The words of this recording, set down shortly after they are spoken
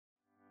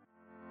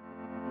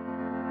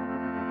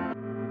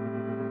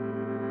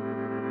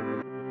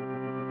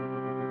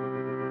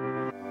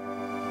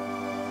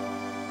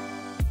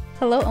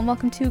Hello and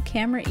welcome to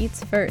Camera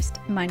Eats First.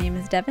 My name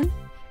is Devin.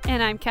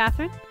 And I'm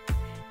Catherine.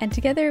 And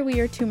together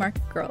we are two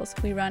market girls.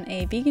 We run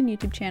a vegan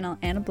YouTube channel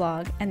and a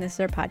blog, and this is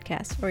our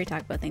podcast where we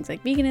talk about things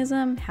like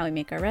veganism, how we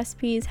make our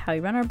recipes, how we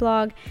run our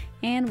blog,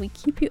 and we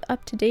keep you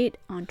up to date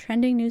on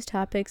trending news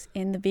topics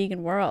in the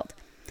vegan world.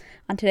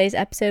 On today's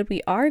episode,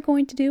 we are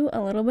going to do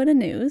a little bit of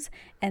news,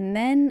 and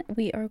then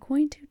we are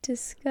going to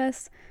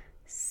discuss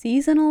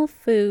seasonal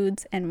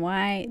foods and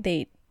why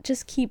they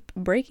just keep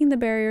breaking the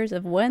barriers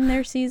of when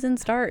their season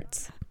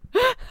starts.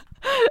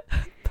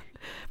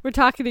 We're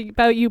talking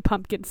about you,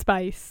 pumpkin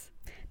spice.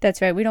 That's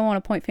right. We don't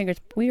want to point fingers.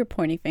 We are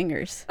pointing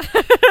fingers.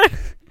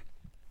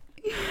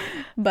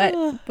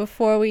 But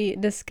before we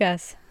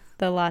discuss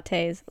the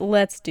lattes,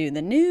 let's do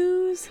the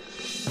news.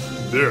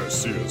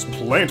 This is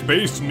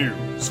Plant-Based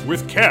News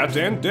with Kat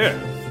and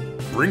Dev,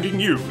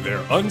 bringing you their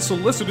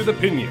unsolicited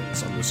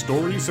opinions on the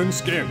stories and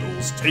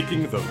scandals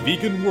taking the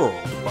vegan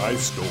world by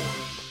storm.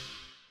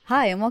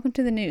 Hi, and welcome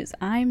to the news.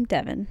 I'm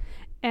Devin.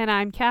 And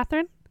I'm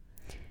Catherine.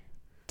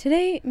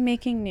 Today,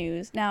 making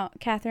news. Now,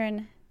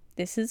 Catherine,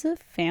 this is a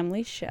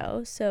family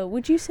show, so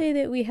would you say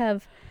that we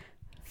have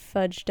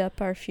fudged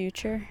up our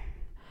future?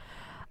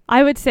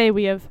 I would say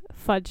we have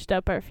fudged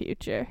up our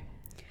future.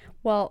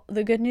 Well,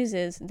 the good news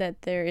is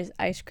that there is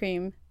ice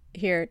cream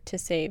here to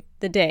save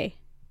the day.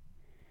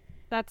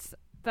 That's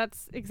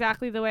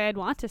exactly the way I'd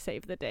want to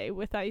save the day,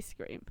 with ice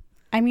cream.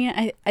 I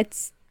mean,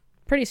 it's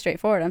pretty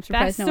straightforward. I'm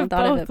surprised no one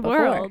thought of it before.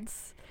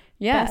 Worlds.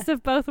 Yeah. Best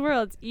of both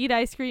worlds. Eat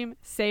ice cream,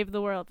 save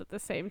the world at the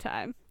same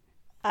time.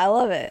 I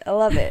love it.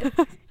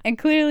 And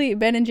clearly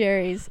Ben &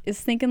 Jerry's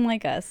is thinking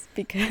like us,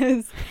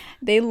 because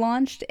they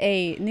launched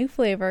a new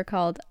flavor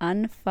called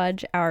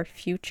Unfudge Our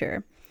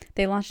Future.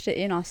 They launched it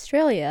in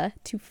Australia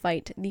to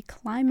fight the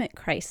climate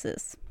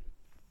crisis.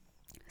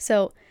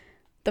 So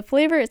the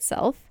flavor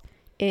itself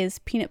is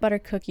peanut butter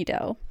cookie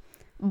dough,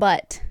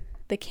 but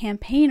the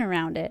campaign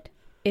around it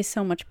is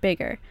so much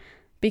bigger,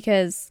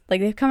 because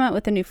they've come out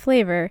with a new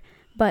flavor,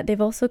 but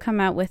they've also come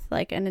out with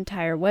an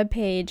entire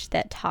webpage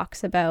that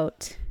talks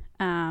about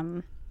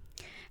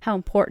how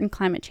important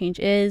climate change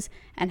is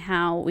and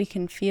how we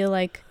can feel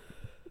like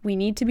we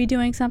need to be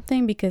doing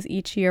something because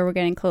each year we're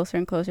getting closer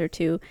and closer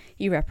to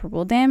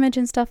irreparable damage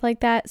and stuff like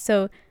that.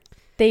 So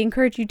they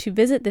encourage you to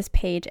visit this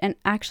page, and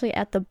actually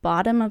at the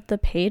bottom of the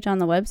page on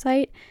the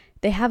website,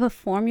 they have a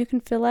form you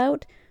can fill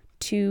out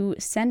to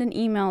send an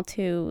email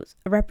to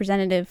a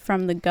representative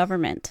from the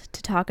government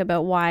to talk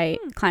about why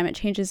climate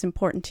change is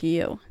important to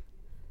you.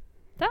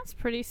 That's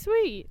pretty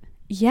sweet.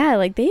 Yeah,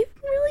 they've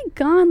really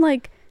gone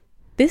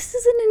this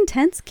is an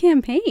intense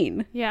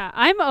campaign. Yeah,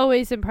 I'm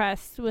always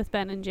impressed with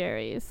Ben &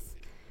 Jerry's.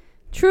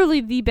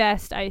 Truly the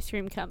best ice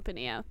cream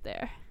company out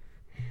there.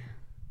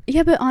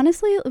 Yeah, but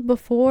honestly,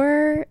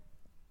 before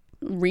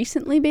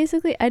recently,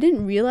 basically, I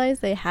didn't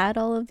realize they had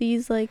all of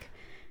these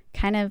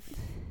kind of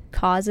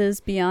causes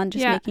beyond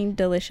just making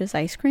delicious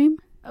ice cream.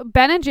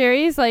 Ben &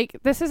 Jerry's,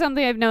 this is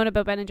something I've known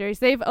about Ben & Jerry's.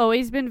 They've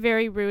always been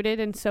very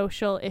rooted in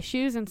social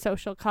issues and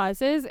social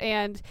causes,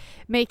 and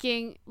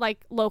making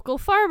local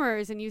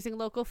farmers and using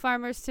local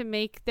farmers to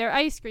make their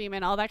ice cream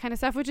and all that kind of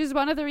stuff, which is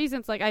one of the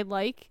reasons I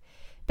like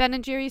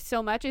Ben & Jerry's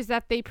so much, is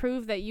that they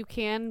prove that you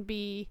can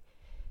be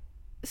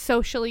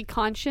socially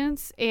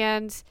conscious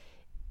and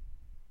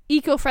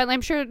eco-friendly.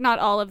 I'm sure not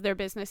all of their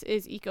business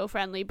is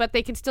eco-friendly, but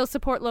they can still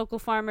support local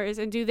farmers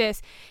and do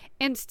this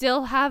and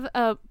still have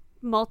a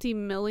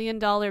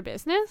multi-million-dollar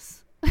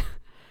business.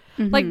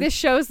 Mm-hmm. This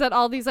shows that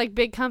all these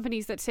big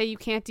companies that say you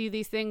can't do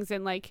these things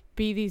and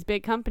be these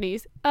big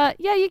companies,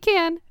 yeah, you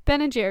can.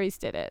 Ben & Jerry's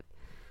did it.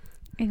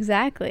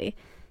 Exactly.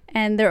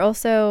 And they're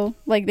also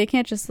they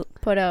can't just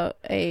put out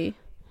a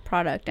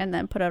product and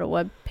then put out a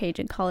web page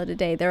and call it a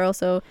day. They're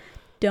also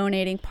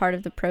donating part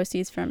of the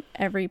proceeds from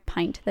every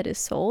pint that is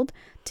sold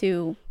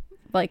to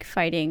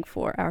fighting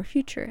for our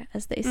future,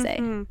 as they say.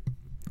 Mm-hmm.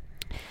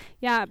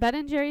 Yeah,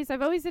 Ben & Jerry's,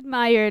 I've always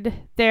admired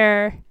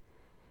their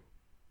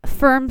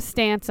firm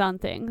stance on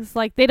things.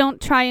 They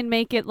don't try and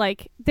make it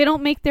they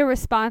don't make their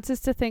responses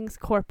to things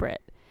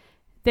corporate.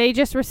 They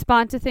just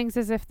respond to things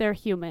as if they're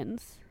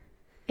humans.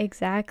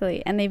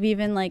 Exactly. And they've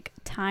even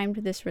timed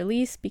this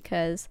release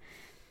because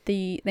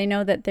they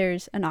know that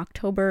there's an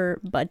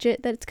October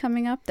budget that's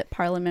coming up that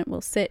Parliament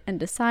will sit and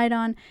decide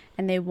on,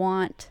 and they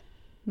want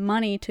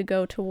money to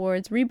go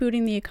towards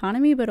rebooting the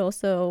economy, but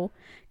also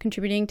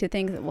contributing to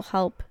things that will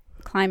help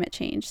climate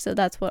change. So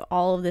that's what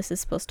all of this is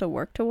supposed to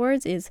work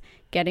towards, is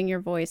getting your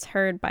voice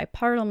heard by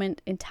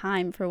Parliament in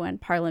time for when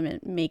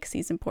Parliament makes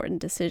these important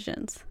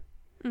decisions.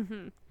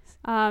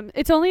 Mm-hmm.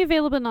 It's only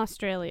available in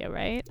Australia,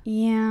 right?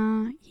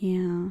 Yeah.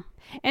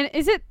 And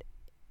is it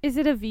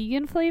a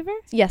vegan flavor?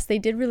 Yes, they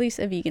did release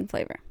a vegan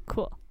flavor.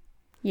 Cool.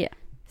 Yeah.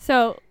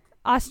 So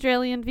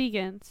Australian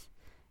vegans,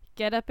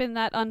 get up in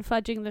that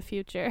unfudging the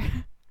future.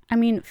 I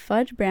mean,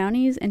 fudge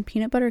brownies and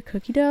peanut butter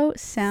cookie dough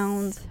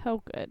sounds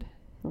so good.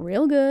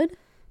 Real good.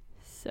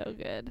 So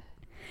good.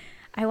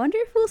 I wonder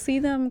if we'll see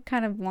them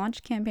kind of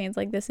launch campaigns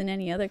like this in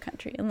any other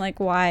country, and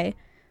why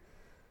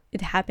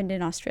it happened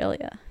in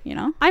Australia, you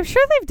know? I'm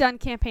sure they've done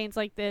campaigns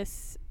like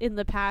this in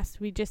the past.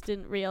 We just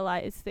didn't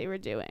realize they were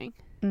doing.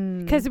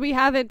 Because we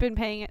haven't been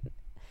paying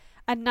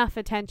enough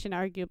attention,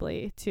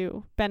 arguably,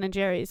 to Ben and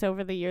Jerry's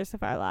over the years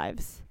of our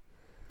lives.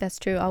 That's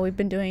true. All we've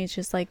been doing is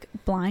just like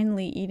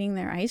blindly eating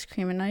their ice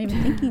cream and not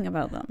even thinking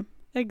about them.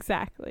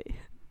 Exactly.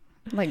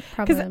 Like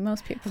probably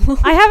most people.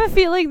 I have a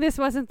feeling this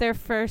wasn't their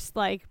first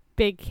like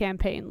big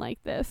campaign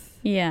like this.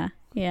 Yeah.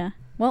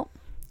 Well,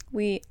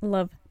 we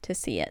love to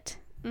see it.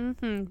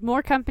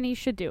 More companies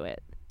should do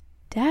it.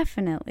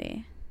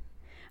 Definitely.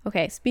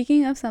 Okay,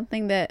 speaking of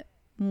something that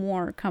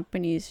more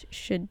companies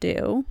should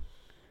do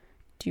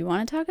you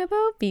want to talk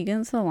about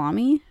vegan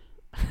salami?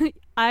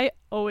 I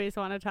always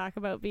want to talk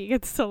about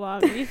vegan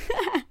salami.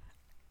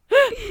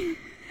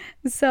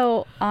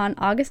 So on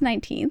August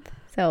 19th,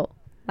 so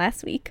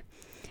last week,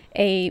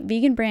 a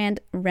vegan brand,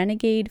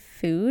 Renegade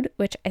Food,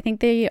 which I think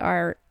they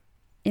are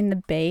in the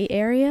Bay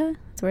Area,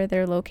 that's where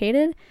they're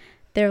located,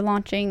 they're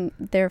launching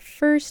their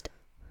first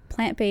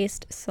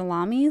plant-based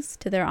salamis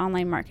to their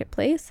online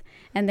marketplace,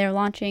 and they're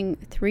launching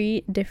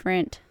 3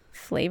 different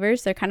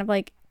flavors. They're kind of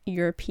like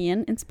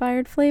European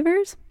inspired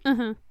flavors.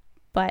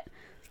 But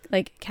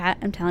like, Kat,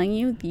 I'm telling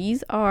you,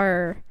 these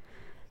are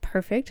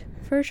perfect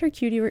for a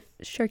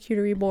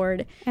charcuterie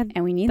board,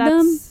 and we need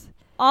them.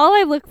 All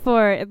I look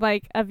for in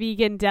like a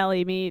vegan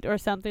deli meat or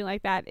something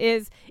like that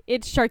is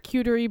its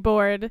charcuterie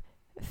board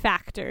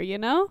factor, you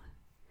know?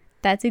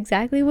 That's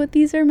exactly what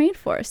these are made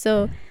for.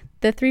 So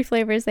the 3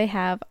 flavors they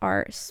have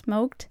are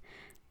smoked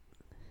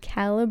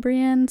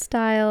Calabrian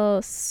style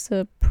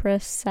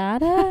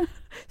sopressata.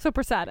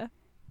 Sopressata.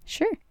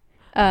 Sure.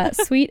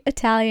 Sweet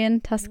Italian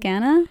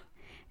Toscana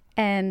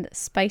and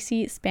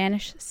spicy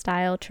Spanish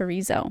style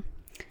chorizo.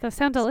 Those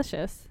sound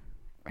delicious.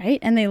 Right?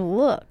 And they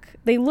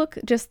look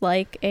just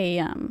like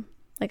a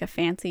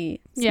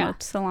fancy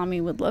smoked salami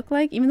would look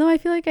like, even though I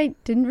feel like I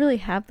didn't really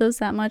have those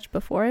that much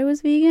before I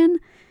was vegan.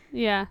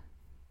 Yeah.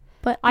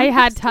 But I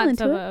had tons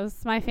of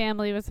those. My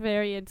family was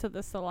very into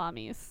the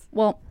salamis.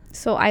 Well,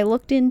 so I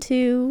looked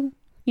into,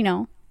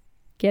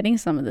 getting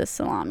some of this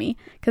salami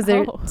because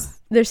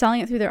they're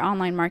selling it through their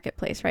online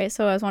marketplace, right?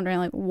 So I was wondering,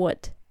 like,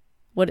 what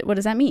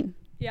does that mean?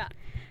 Yeah.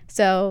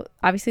 So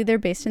obviously they're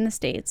based in the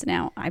States.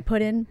 Now I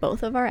put in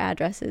both of our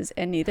addresses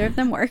and neither of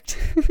them worked.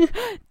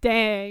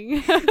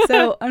 Dang.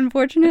 So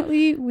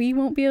unfortunately we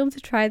won't be able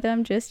to try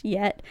them just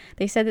yet.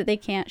 They said that they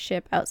can't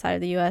ship outside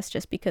of the US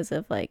just because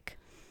of like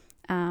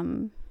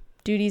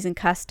duties and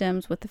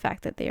customs with the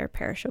fact that they are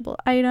perishable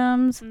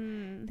items.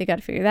 They got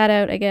to figure that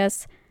out, I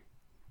guess.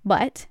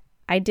 But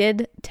I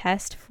did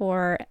test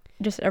for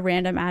just a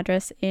random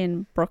address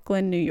in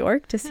Brooklyn, New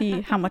York to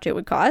see how much it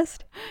would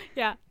cost.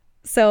 Yeah.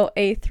 So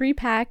a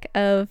 3-pack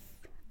of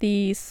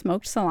the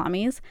smoked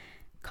salamis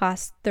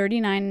cost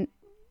 $39.99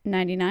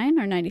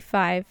 or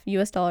 $95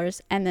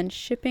 US, and then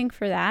shipping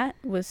for that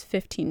was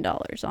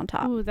 $15 on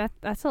top. Ooh,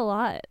 that's a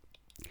lot.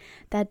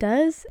 That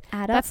does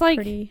add up.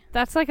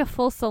 That's like a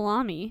full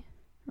salami,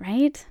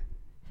 right?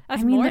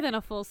 That's more than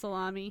a full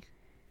salami.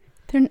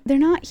 They're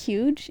not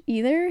huge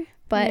either,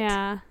 but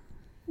yeah,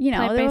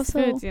 they're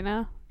also foods,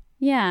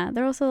 Yeah,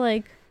 they're also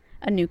like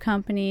a new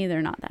company.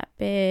 They're not that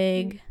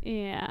big.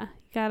 Yeah.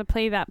 Gotta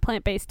pay that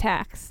plant-based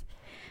tax.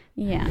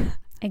 Yeah,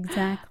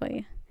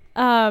 exactly.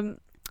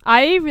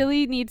 I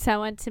really need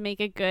someone to make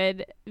a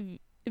good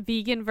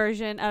vegan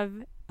version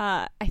of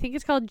I think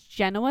it's called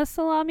Genoa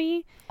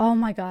salami. Oh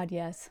my god,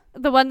 yes.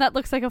 The one that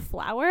looks like a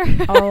flower.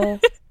 Oh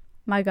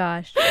my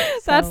gosh.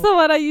 That's the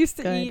one I used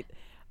to eat.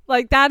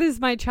 Like, that is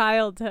my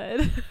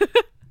childhood.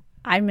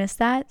 I miss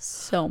that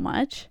so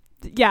much.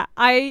 Yeah,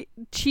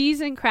 cheese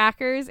and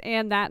crackers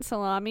and that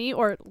salami,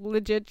 or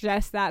legit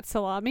just that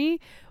salami,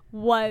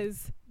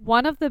 was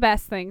one of the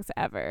best things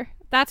ever.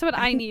 That's what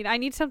I need. I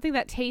need something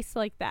that tastes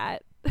like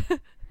that.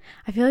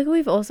 I feel like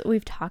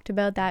we've talked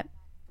about that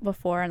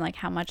before, and like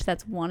how much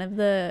that's one of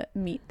the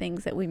meat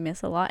things that we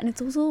miss a lot, and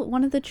it's also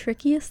one of the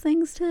trickiest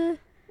things to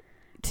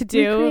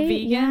do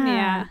recreate. Vegan.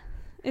 Yeah.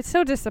 It's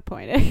so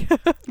disappointing.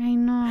 I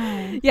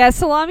know. Yeah,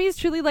 salami is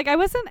truly, like, I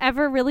wasn't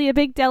ever really a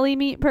big deli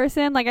meat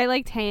person. Like, I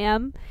liked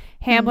ham.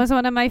 Ham was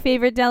one of my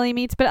favorite deli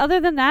meats. But other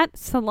than that,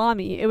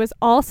 salami. It was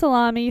all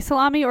salami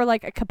or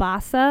like a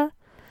kielbasa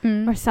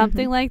or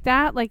something like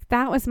that. Like,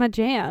 that was my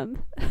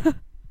jam.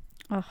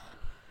 Oh.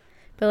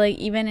 But like,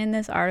 even in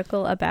this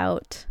article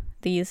about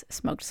these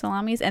smoked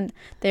salamis, and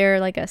they're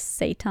like a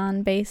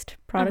seitan based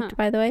product,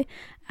 by the way,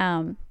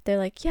 they're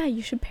like, yeah,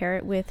 you should pair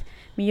it with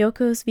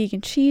Miyoko's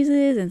vegan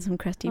cheeses and some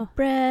crusty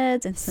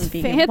breads and some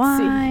vegan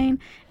wine.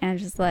 And I'm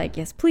just like,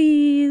 yes,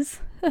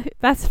 please.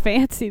 That's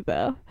fancy,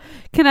 though.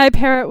 Can I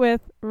pair it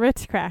with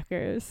Ritz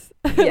crackers?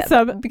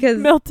 Yeah, because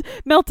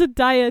melted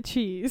Daya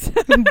cheese.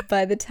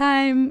 By the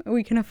time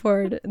we can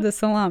afford the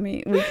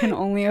salami, we can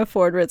only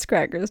afford Ritz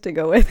crackers to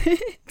go with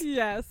it.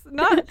 Yes.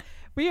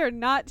 We are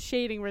not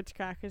shading Ritz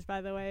crackers,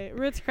 by the way.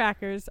 Ritz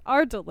crackers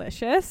are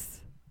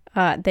delicious.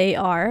 They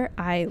are.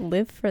 I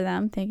live for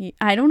them. Thank you.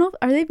 I don't know.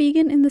 Are they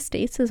vegan in the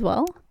States as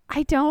well?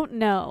 I don't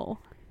know.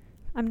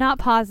 I'm not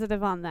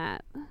positive on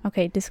that.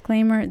 Okay,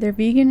 disclaimer, they're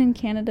vegan in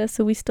Canada,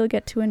 so we still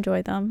get to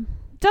enjoy them.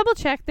 Double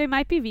check. They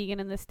might be vegan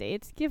in the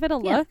States. Give it a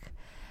Yeah.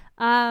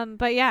 look.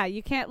 But yeah,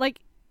 you can't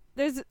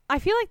I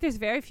feel like there's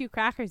very few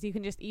crackers you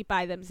can just eat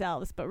by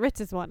themselves, but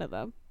Ritz is one of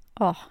them.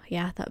 Oh,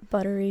 yeah, that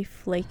buttery,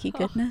 flaky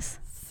goodness.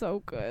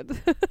 So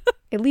good.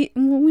 At least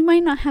we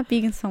might not have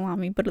vegan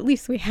salami, but at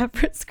least we have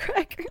Ritz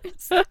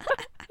crackers.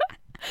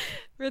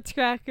 Ritz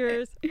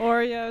crackers,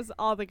 Oreos,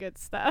 all the good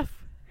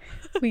stuff.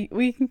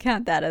 we can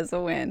count that as a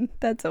win.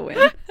 That's a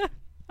win.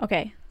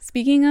 Okay,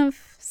 speaking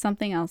of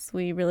something else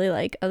we really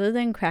like, other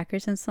than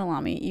crackers and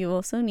salami, you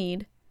also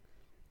need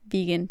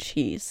vegan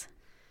cheese.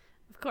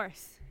 Of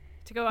course.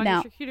 To go on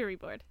Now- your charcuterie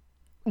board.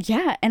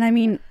 Yeah, and I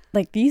mean,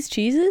 like, these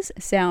cheeses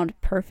sound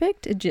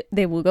perfect.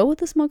 They will go with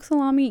the smoked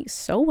salami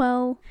so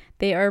well.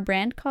 They are a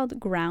brand called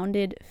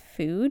Grounded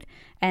Food,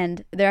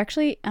 and they're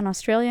actually an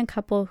Australian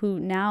couple who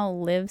now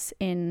lives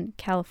in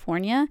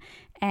California,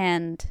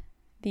 and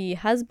the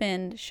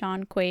husband,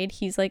 Sean Quaid,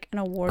 he's like an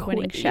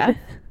award-winning Quaid. chef.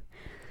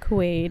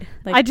 Quaid.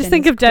 Like I just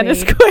think of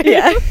Dennis Quaid.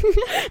 Yeah.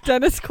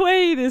 Dennis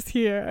Quaid is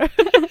here.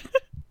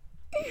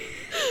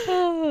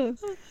 Oh.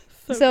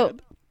 so So-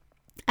 good.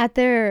 At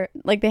their,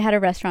 like, they had a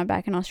restaurant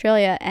back in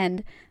Australia,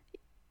 and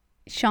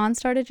Sean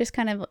started just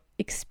kind of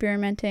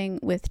experimenting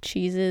with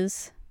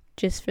cheeses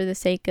just for the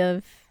sake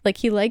of, like,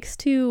 he likes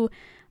to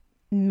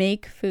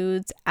make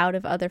foods out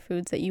of other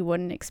foods that you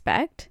wouldn't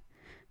expect.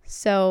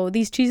 So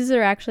these cheeses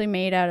are actually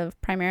made out of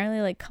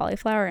primarily like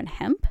cauliflower and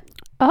hemp.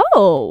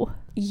 Oh.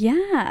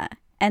 Yeah.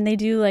 And they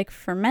do like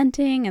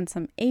fermenting and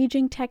some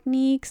aging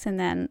techniques. And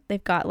then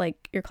they've got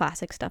like your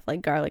classic stuff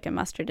like garlic and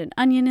mustard and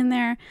onion in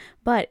there.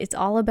 But it's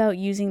all about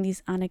using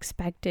these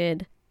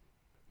unexpected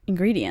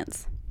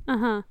ingredients.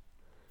 Uh-huh.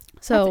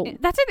 So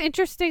that's an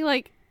interesting,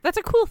 like, that's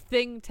a cool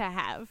thing to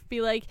have.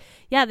 Be like,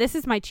 yeah, this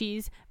is my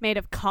cheese made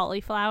of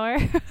cauliflower.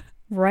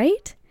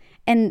 right?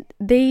 And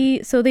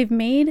they've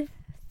made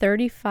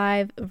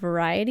 35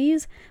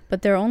 varieties,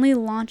 but they're only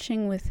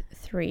launching with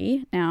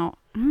 3. Now,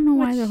 I don't know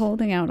why they're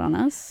holding out on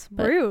us.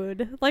 But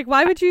Rude. Like,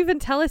 why would you even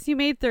tell us you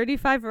made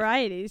 35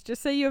 varieties?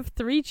 Just say you have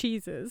 3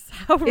 cheeses.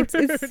 How rude.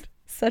 it's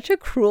such a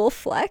cruel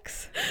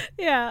flex.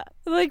 Yeah.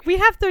 Like, we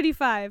have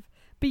 35,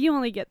 but you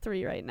only get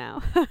 3 right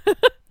now.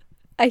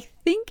 I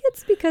think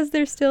it's because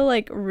they're still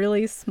like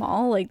really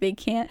small. Like they're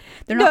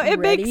No, not it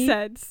ready. makes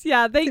sense.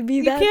 Yeah, to be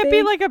you that can't be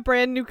big. like a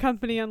brand new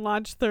company and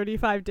launch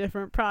 35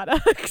 different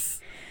products.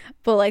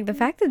 But like the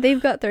fact that they've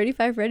got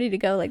 35 ready to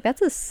go, like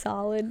that's a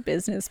solid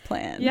business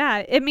plan.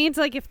 Yeah, it means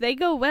like if they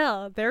go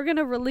well, they're going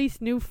to release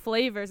new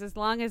flavors as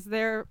long as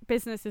their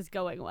business is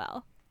going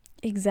well.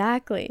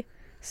 Exactly.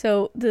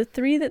 So the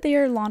 3 that they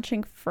are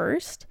launching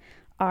first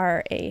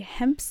are a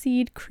hemp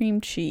seed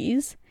cream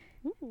cheese,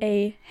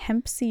 a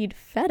hemp seed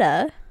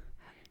feta,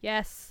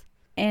 Yes.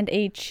 and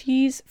a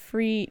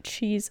cheese-free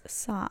cheese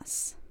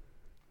sauce.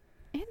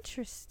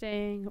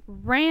 Interesting.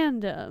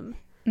 Random.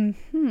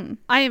 Mm-hmm.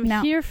 I am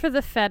Now- here for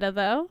the feta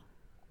though.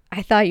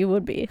 I thought you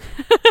would be.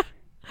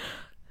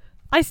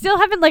 I still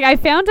haven't, like, I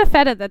found a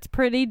feta that's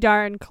pretty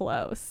darn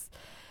close.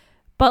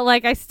 But,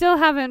 like, I still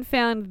haven't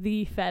found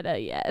the feta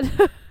yet.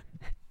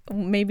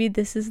 Maybe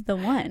this is the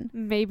one.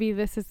 Maybe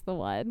this is the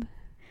one.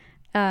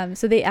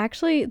 So they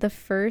actually, the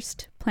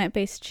first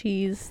plant-based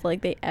cheese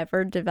like they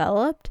ever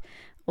developed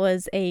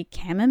was a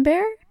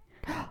camembert.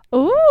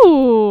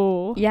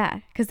 Ooh. Yeah,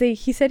 because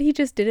he said he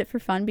just did it for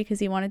fun because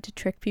he wanted to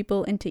trick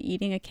people into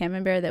eating a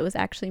camembert that was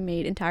actually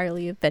made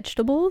entirely of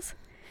vegetables.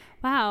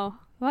 Wow.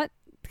 What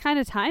kind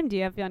of time do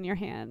you have on your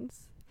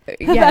hands?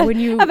 Yeah, when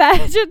you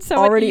Imagine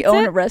someone already eats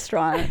own it. a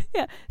restaurant.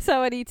 Yeah,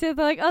 someone eats it.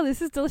 They're like, "Oh,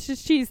 this is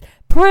delicious cheese."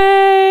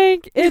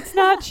 Prank! It's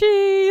not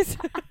cheese.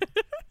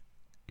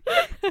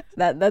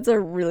 That's a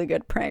really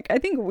good prank. I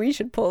think we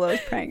should pull those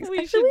pranks. We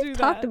Actually, should we've do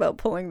talked that. about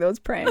pulling those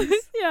pranks.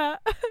 Yeah.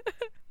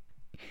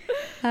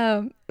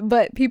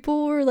 But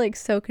people were like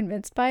so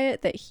convinced by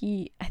it that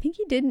I think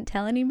he didn't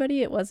tell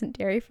anybody it wasn't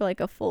dairy for like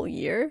a full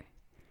year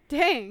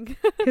Dang.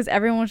 because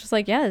everyone was just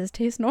like, yeah, this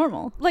tastes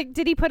normal. Like,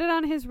 did he put it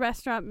on his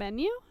restaurant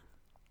menu,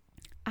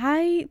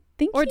 I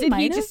think or did he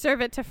might just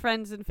serve it to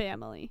friends and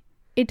family?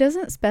 It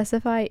doesn't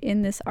specify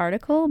in this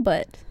article,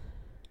 but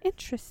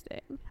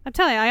Interesting. I'm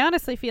telling you, I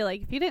honestly feel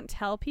like if you didn't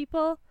tell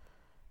people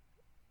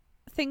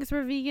things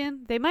were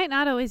vegan, they might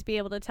not always be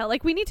able to tell.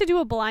 Like, we need to do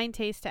a blind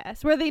taste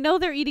test where they know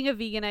they're eating a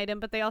vegan item,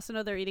 but they also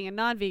know they're eating a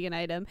non-vegan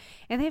item,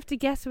 and they have to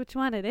guess which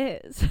one it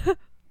is.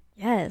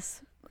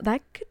 yes,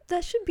 that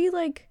should be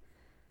like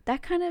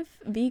that kind of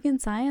vegan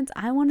science.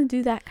 I want to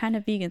do that kind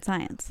of vegan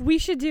science. We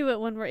should do it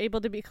when we're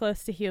able to be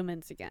close to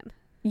humans again.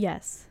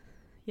 Yes.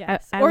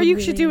 Yes. I Or would you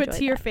really should do it enjoy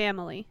to your that.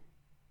 family.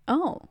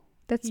 Oh,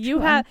 that's You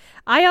true. have.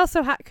 I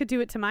also could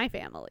do it to my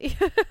family.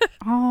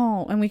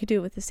 Oh, and we could do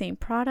it with the same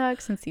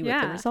products and see what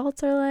the Yeah.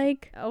 results are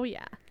like. Oh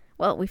yeah.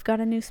 Well, we've got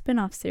a new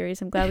spin-off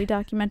series. I'm glad we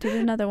documented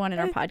another one in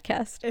our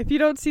podcast. If you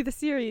don't see the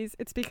series,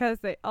 it's because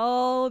they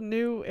all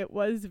knew it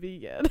was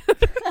vegan.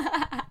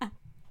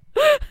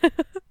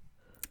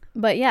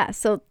 But yeah,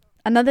 so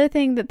Another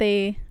thing that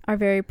they are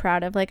very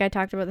proud of, like I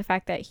talked about the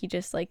fact that he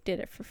just like did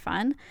it for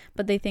fun,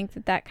 but they think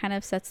that that kind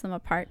of sets them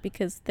apart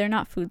because they're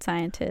not food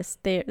scientists.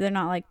 They're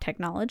not like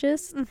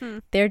technologists. Mm-hmm.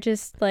 They're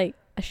just like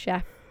a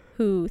chef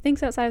who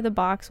thinks outside of the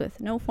box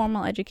with no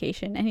formal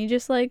education, and he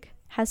just like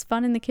has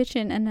fun in the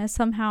kitchen and has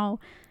somehow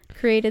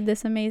created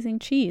this amazing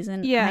cheese.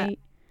 And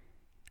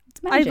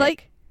it's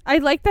magic. I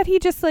like that he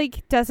just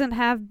like doesn't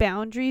have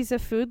boundaries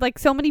of food. Like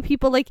so many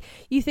people, like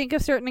you think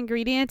of certain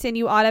ingredients and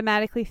you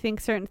automatically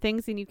think certain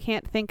things and you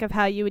can't think of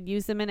how you would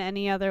use them in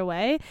any other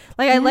way.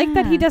 Like I like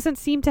that he doesn't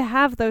seem to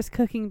have those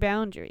cooking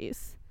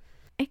boundaries.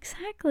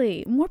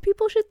 Exactly. More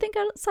people should think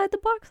outside the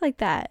box like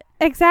that.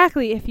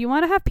 Exactly. If you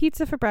want to have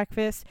pizza for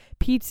breakfast,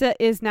 pizza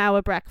is now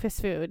a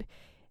breakfast food.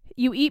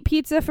 You eat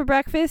pizza for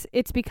breakfast,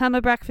 it's become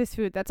a breakfast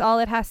food. That's all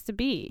it has to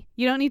be.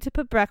 You don't need to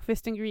put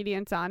breakfast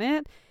ingredients on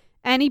it.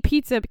 Any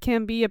pizza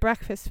can be a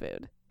breakfast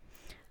food.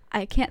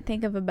 I can't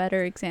think of a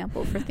better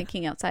example for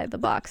thinking outside the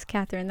box,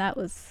 Catherine. That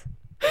was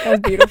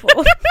beautiful.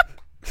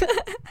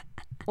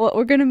 Well,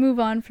 we're going to move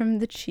on from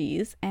the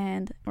cheese,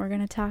 and we're going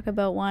to talk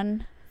about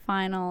one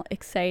final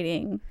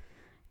exciting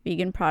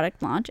vegan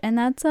product launch, and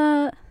that's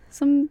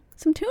some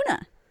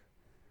tuna.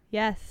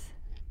 Yes.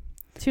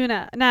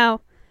 Tuna.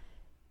 Now,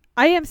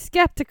 I am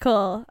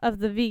skeptical of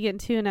the vegan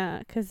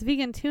tuna because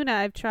vegan tuna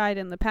I've tried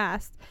in the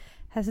past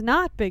has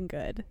not been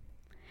good.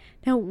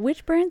 Now,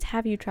 which brands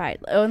have you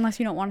tried? Oh, unless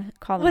you don't want to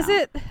call them Was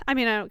out. it? I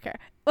mean, I don't care.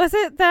 Was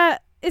it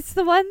that it's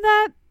the one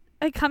that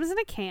it comes in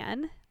a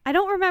can? I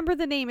don't remember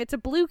the name. It's a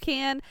blue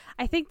can.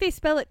 I think they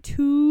spell it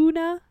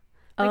tuna,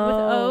 like with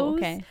O's.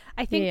 Okay.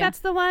 I think Yeah. that's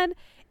the one.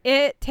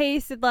 It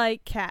tasted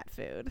like cat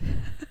food.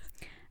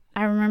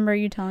 I remember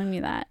you telling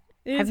me that.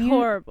 It's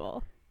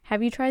horrible.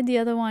 Have you tried the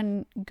other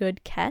one,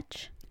 Good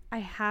Catch? I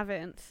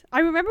haven't. I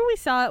remember we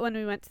saw it when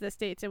we went to the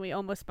States and we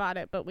almost bought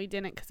it, but we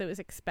didn't because it was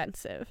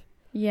expensive.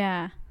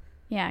 Yeah.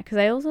 Yeah, because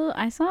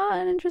I saw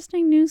an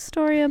interesting news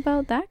story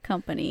about that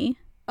company.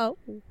 Oh.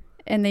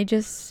 And they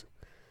just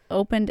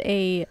opened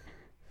a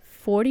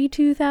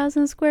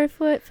 42,000 square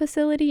foot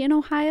facility in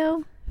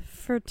Ohio.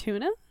 For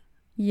tuna?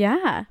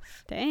 Yeah.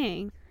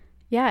 Dang.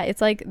 Yeah, it's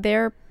like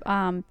their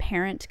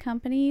parent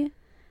company,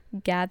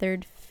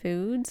 Gathered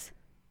Foods.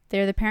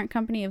 They're the parent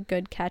company of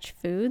Good Catch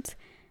Foods.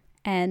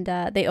 And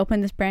they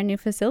opened this brand new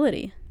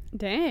facility.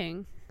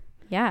 Dang.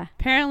 Yeah.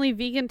 Apparently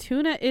vegan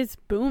tuna is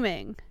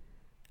booming.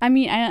 I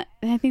mean, I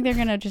think they're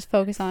going to just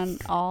focus on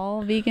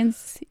all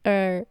vegans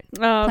or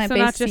plant-based so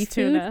not just seafood.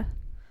 tuna.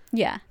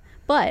 Yeah.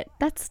 But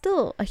that's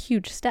still a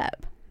huge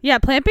step. Yeah,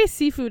 plant-based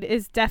seafood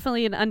is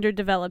definitely an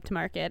underdeveloped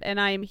market, and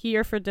I am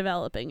here for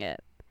developing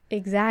it.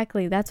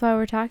 Exactly. That's why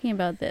we're talking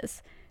about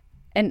this.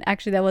 And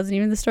actually, that wasn't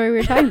even the story we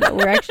were talking about.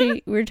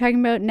 We were talking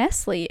about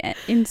Nestle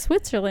in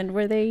Switzerland,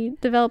 where they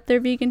developed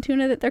their vegan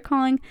tuna that they're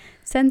calling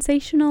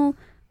Sensational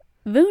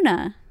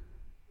Vuna.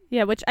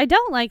 Yeah, which I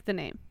don't like the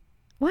name.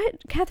 What?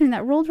 Catherine,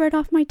 that rolled right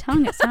off my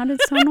tongue. It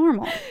sounded so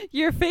normal.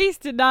 Your face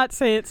did not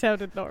say it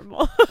sounded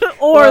normal.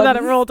 Or that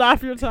it rolled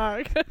off your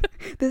tongue.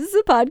 This is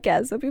a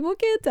podcast, so people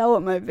can't tell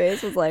what my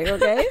face was like,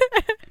 okay?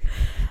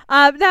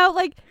 Now,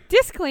 like,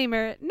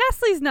 disclaimer,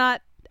 Nestle's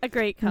not a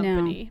great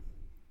company.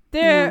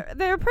 They're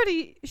a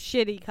pretty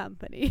shitty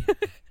company.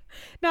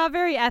 Not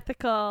very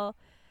ethical.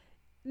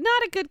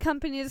 Not a good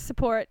company to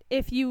support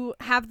if you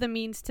have the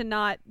means to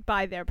not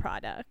buy their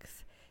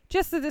products.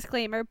 Just a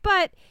disclaimer,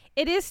 but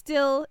it is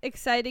still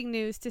exciting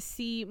news to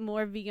see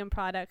more vegan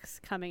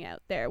products coming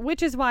out there,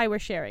 which is why we're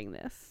sharing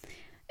this.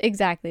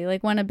 Exactly.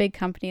 Like when a big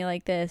company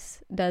like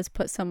this does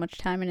put so much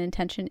time and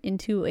intention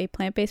into a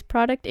plant-based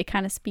product, it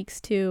kind of speaks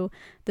to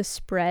the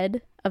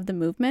spread of the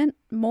movement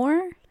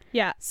more.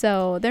 Yeah.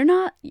 So they're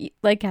not,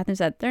 like Catherine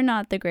said, they're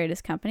not the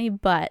greatest company,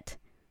 but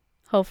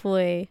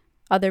hopefully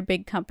other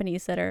big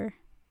companies that are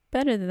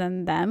better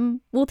than them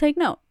will take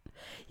note.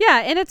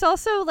 Yeah, and it's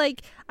also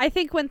like, I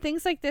think when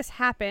things like this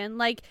happen,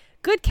 like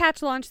Good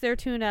Catch launched their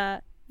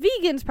tuna,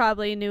 vegans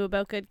probably knew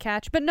about Good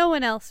Catch, but no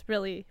one else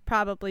really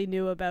probably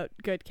knew about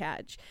Good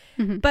Catch.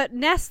 Mm-hmm. But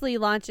Nestle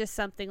launches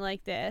something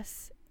like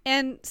this,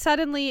 and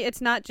suddenly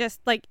it's not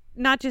just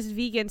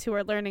vegans who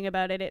are learning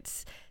about it,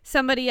 it's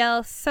somebody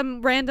else,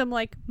 some random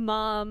like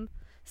mom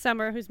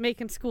somewhere who's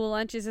making school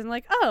lunches and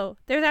like, oh,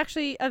 there's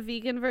actually a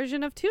vegan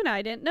version of tuna,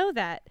 I didn't know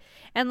that,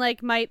 and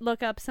like might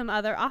look up some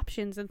other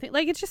options and think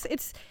like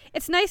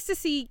it's nice to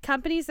see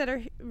companies that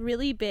are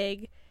really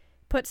big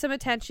put some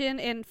attention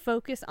and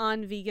focus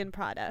on vegan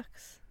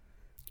products.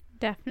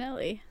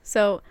 Definitely.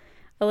 So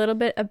a little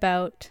bit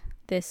about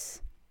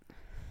this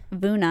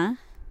Vuna.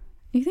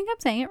 You think I'm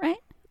saying it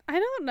right? I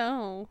don't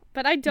know,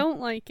 but I don't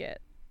like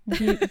it.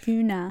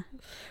 Vuna.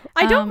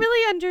 I don't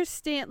really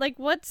understand, like,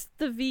 what's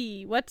the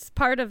V? What's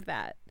part of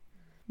that?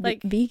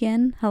 Like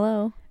vegan.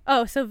 Hello.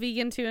 Oh, so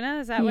vegan tuna?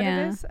 Is that what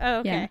it is? Oh,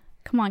 okay. Yeah.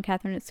 Come on,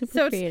 Catherine. It's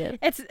super creative.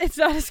 It's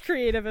not as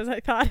creative as I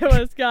thought it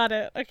was. Got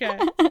it. Okay.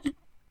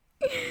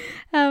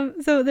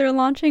 So they're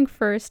launching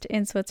first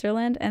in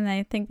Switzerland, and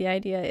I think the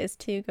idea is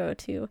to go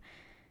to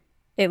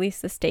at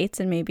least the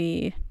States and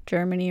maybe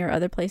Germany or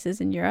other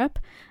places in Europe.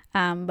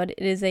 But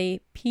it is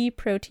a pea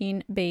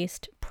protein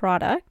based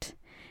product,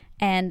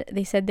 And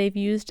they said they've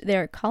used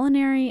their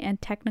culinary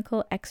and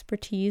technical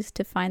expertise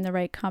to find the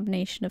right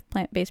combination of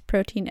plant-based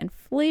protein and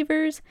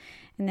flavors.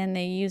 And then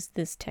they used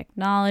this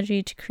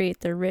technology to create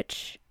the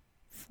rich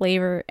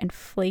flavor and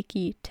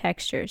flaky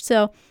texture.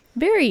 So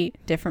very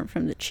different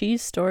from the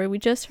cheese story we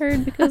just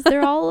heard, because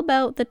they're all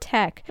about the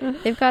tech.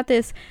 They've got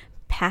this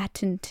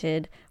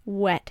patented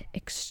wet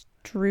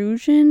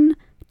extrusion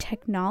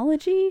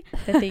technology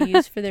that they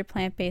use for their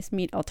plant-based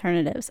meat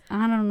alternatives.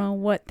 I don't know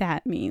what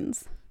that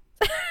means.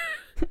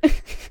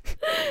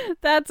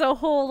 That's a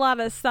whole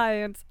lot of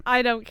science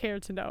I don't care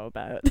to know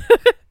about.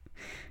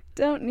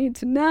 Don't need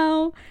to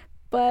know,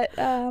 but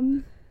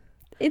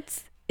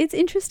it's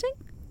interesting.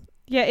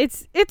 Yeah,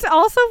 it's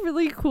also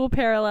really cool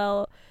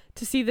parallel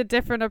to see the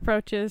different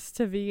approaches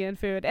to vegan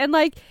food. And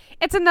like,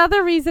 it's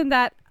another reason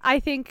that I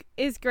think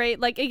is great.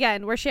 Like,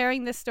 again, we're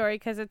sharing this story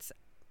because it's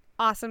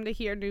awesome to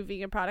hear new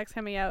vegan products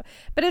coming out,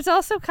 but it's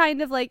also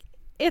kind of like,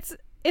 it's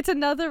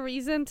another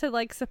reason to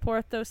like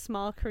support those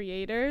small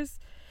creators,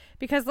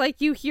 because like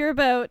you hear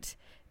about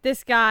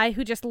this guy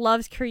who just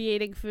loves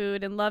creating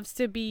food and loves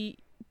to be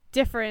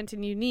different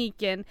and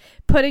unique and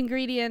put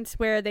ingredients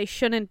where they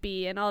shouldn't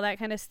be and all that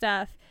kind of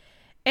stuff.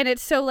 And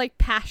it's so like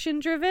passion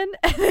driven.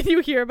 And then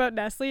you hear about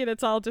Nestle and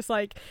it's all just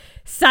like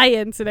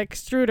science and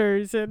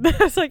extruders. And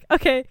it's like,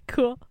 okay,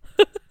 cool.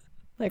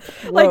 Like,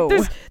 whoa.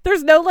 Like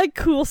there's no like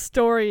cool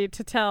story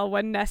to tell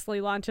when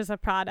Nestle launches a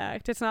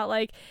product. It's not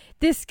like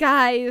this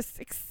guy is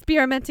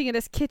experimenting in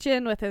his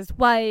kitchen with his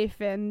wife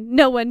and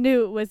no one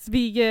knew it was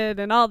vegan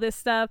and all this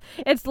stuff.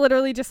 It's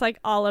literally just like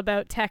all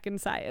about tech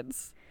and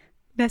science.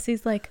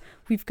 Nestle's like,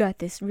 we've got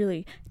this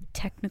really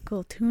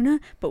technical tuna,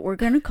 but we're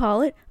going to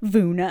call it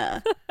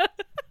Vuna.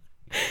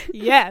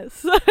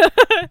 Yes.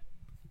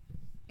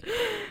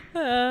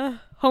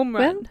 Home run.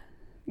 Well,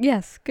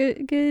 yes,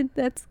 good.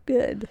 That's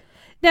good.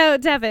 Now,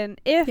 Devin,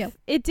 if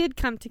it did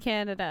come to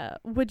Canada,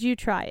 would you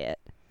try it?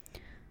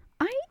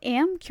 I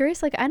am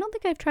curious. Like, I don't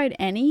think I've tried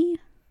any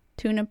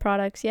tuna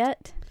products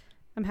yet.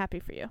 I'm happy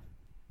for you.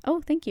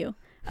 Oh, thank you.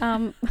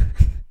 But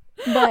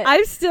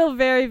I'm still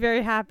very,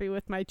 very happy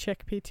with my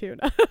chickpea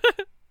tuna.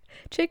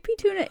 Chickpea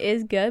tuna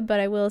is good,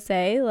 but I will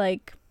say,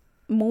 like,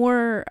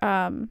 more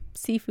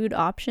seafood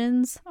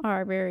options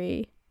are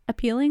very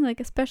appealing.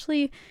 Like,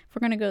 especially if we're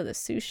going to go the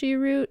sushi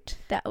route,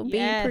 that would be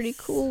pretty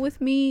cool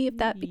with me if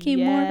that became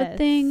more of a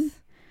thing.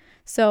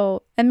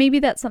 So, and maybe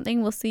that's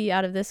something we'll see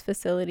out of this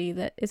facility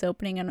that is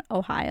opening in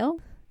Ohio.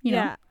 You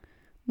know,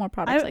 more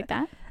products like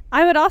that.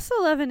 I would also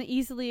love an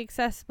easily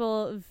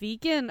accessible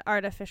vegan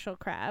artificial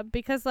crab,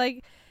 because,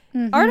 like,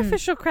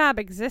 artificial crab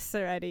exists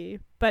already,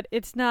 but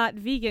it's not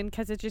vegan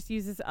because it just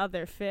uses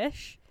other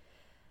fish.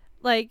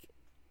 Like,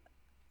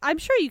 I'm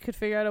sure you could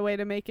figure out a way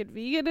to make it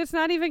vegan. It's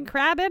not even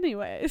crab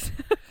anyways.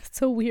 It's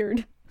so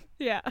weird.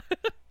 Yeah.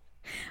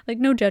 Like,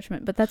 no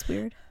judgment, but that's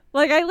weird.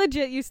 Like, I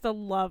legit used to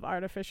love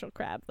artificial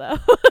crab, though.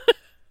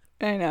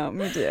 I know,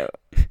 me too.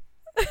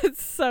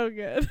 It's so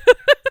good.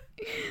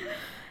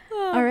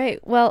 All right,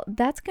 well,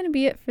 that's going to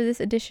be it for this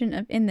edition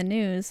of In the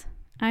News.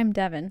 I'm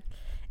Devin.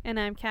 And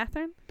I'm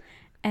Catherine.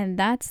 And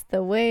that's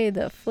the way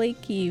the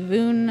flaky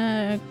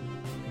Vuna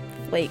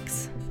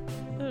flakes.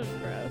 Oh,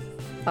 gross.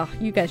 Oh,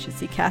 you guys should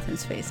see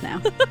Catherine's face now.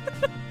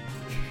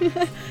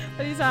 What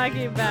are you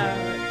talking about?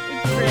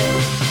 It's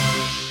great.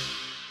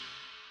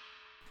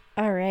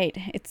 All right,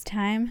 it's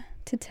time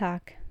to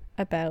talk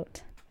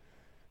about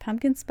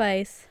pumpkin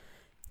spice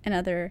and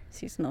other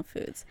seasonal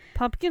foods.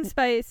 Pumpkin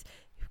spice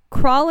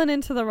crawling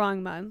into the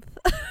wrong month.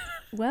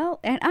 Well,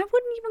 and I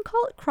wouldn't even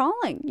call it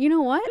crawling. You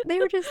know what? They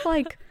were just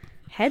like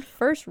head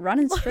first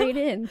running straight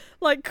in.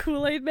 Like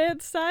Kool-Aid Man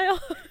style?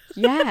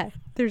 Yeah.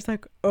 There's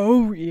like,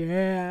 oh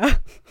yeah.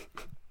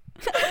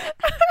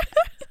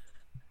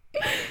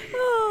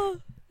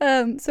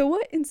 So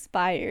what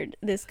inspired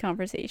this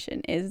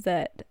conversation is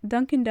that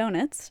Dunkin'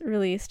 Donuts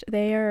released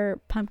their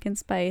pumpkin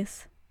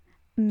spice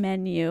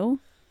menu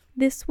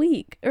this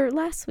week or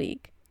last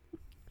week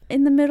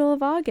in the middle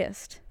of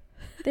August.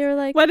 They were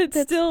like, when it's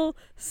still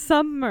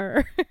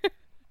summer.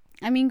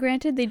 I mean,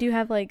 granted, they do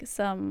have like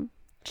some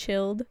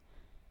chilled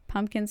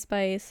pumpkin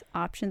spice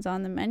options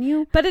on the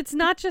menu, but it's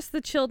not just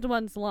the chilled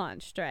ones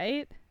launched,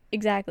 right?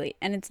 Exactly.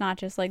 And it's not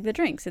just like the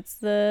drinks, it's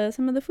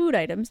some of the food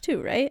items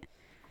too, right?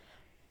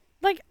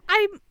 Like,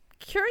 I'm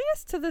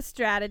curious to the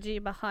strategy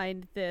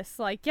behind this.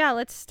 Like, yeah,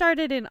 let's start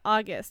it in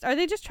August. Are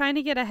they just trying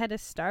to get ahead of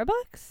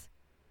Starbucks?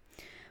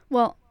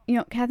 Well, you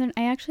know, Catherine,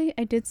 I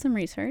did some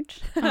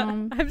research.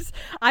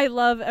 I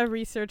love a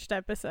researched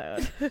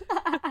episode. Because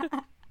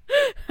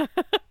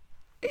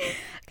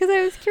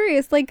I was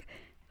curious, like,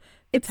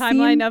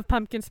 timeline of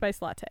pumpkin spice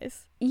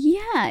lattes.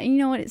 Yeah, you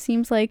know what? It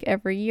seems like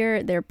every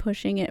year they're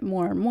pushing it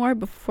more and more.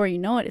 Before you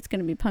know it, it's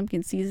going to be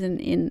pumpkin season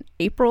in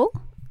April.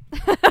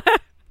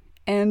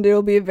 And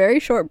it'll be a very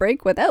short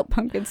break without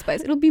pumpkin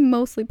spice. It'll be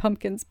mostly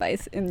pumpkin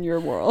spice in your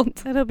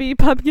world. It'll be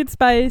pumpkin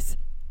spice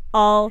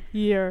all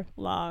year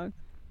long.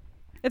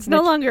 It's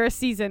no longer a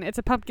season. It's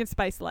a pumpkin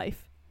spice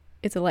life.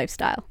 It's a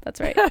lifestyle. That's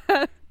right.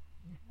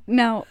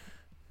 Now,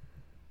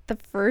 the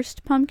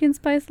first pumpkin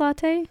spice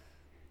latte,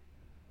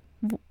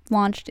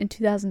 launched in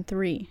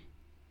 2003.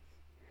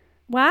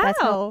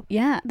 Wow.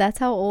 That's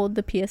how old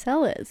the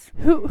PSL is.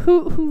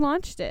 Who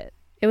launched it?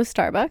 It was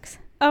Starbucks,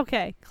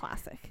 Okay,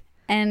 classic.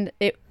 and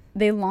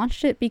they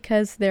launched it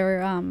because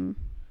their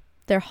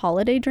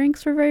holiday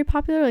drinks were very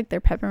popular, like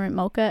their peppermint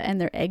mocha and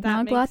their That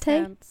eggnog makes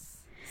latte. sense.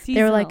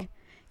 They were like, Seasonal.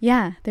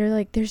 yeah, they're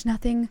like, there's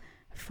nothing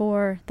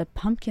for the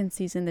pumpkin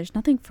season. There's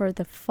nothing for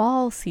the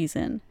fall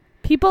season.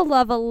 People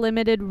love a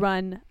limited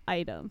run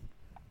item.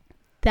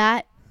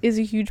 That is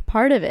a huge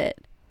part of it,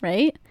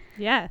 right?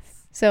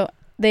 Yes. So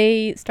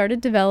they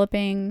started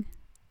developing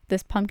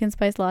this pumpkin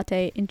spice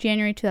latte in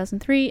January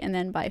 2003, and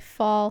then by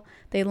fall,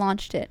 they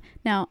launched it.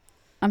 Now,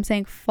 I'm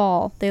saying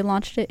fall. They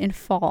launched it in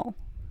fall.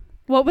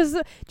 What was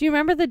do you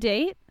remember the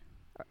date?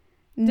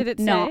 Did it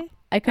No, say?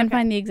 I couldn't Okay.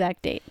 find the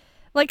exact date.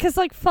 Like, because,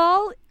 like,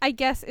 fall, I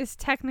guess, is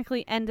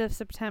technically end of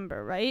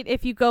September, right?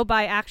 If you go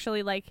by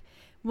actually, like,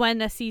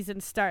 when a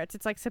season starts.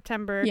 It's, like,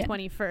 September Yeah.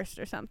 21st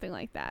or something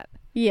like that.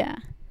 Yeah.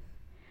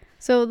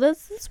 So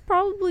let's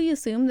probably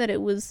assume that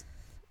it was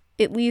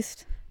at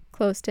least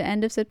close to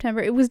end of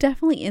September. It was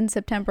definitely in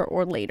September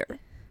or later.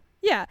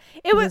 Yeah.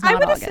 It was I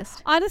not would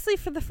August. honestly,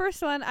 for the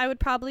first one, I would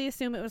probably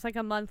assume it was, like,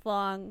 a month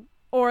long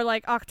or,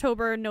 like,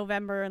 October,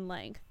 November in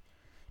length.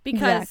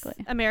 Because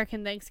Exactly.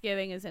 American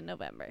Thanksgiving is in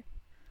November.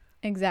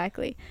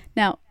 Exactly.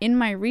 Now, in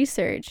my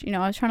research, I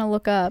was trying to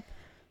look up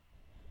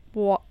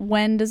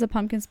when does a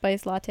pumpkin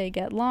spice latte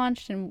get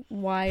launched and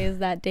why is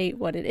that date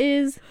what it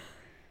is.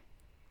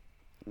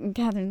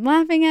 Catherine's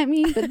laughing at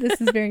me, but this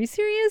is very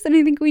serious, and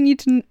I think we need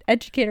to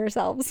educate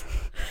ourselves.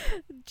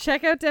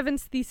 Check out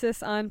Devin's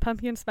thesis on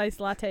pumpkin spice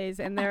lattes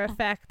and their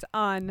effect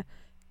on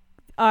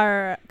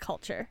our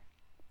culture.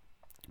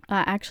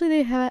 Actually,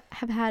 they have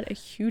had a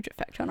huge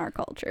effect on our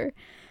culture.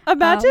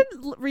 Imagine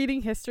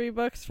reading history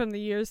books from the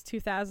years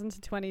 2000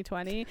 to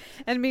 2020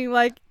 and being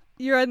like,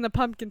 you're in the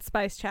pumpkin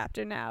spice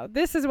chapter now.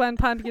 This is when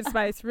pumpkin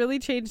spice really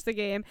changed the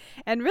game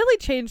and really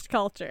changed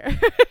culture.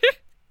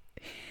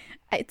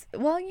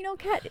 Well,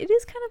 Kat, it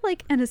is kind of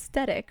like an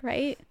aesthetic,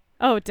 right?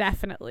 Oh,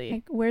 definitely.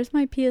 Like, where's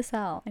my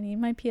PSL? I need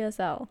my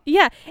PSL.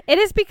 Yeah, it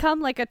has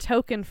become like a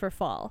token for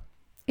fall.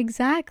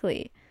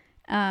 Exactly.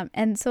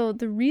 And so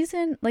the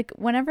reason, like,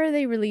 whenever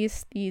they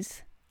release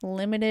these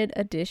limited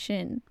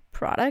edition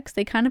products,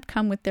 they kind of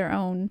come with their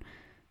own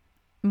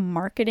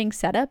marketing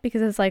setup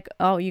because it's like,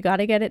 oh, you got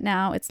to get it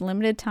now. It's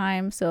limited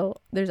time. So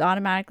there's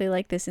automatically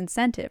like this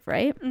incentive,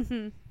 right?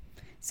 Mm-hmm.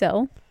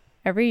 So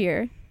every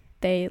year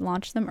they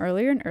launch them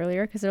earlier and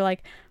earlier because they're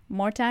like,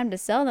 more time to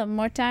sell them,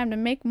 more time to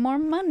make more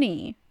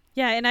money.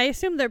 Yeah, and I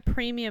assume they're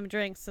premium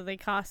drinks, so they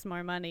cost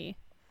more money.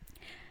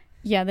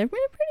 Yeah, they're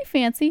pretty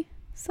fancy.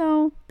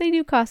 So they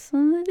do cost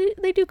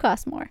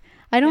more.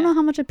 I don't know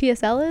how much a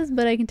PSL is,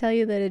 but I can tell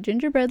you that a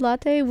gingerbread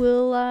latte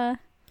will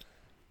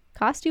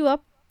cost you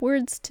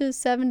upwards to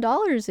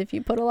 $7 if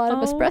you put a lot of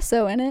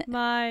espresso in it.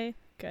 My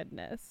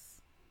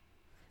goodness.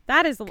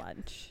 That is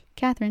lunch.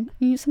 Catherine,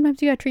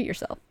 sometimes you gotta treat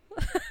yourself.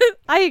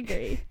 I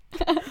agree.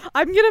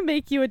 I'm going to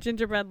make you a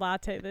gingerbread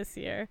latte this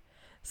year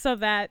so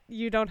that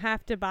you don't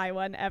have to buy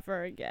one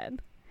ever again.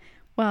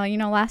 Well,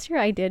 last year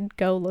I did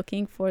go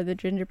looking for the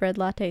gingerbread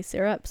latte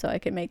syrup so I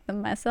could make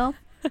them myself.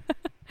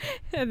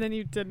 And then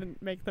you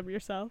didn't make them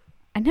yourself.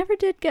 I never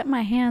did get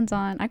my hands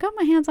on. I got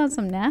my hands on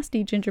some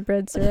nasty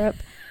gingerbread syrup.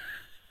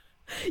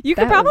 You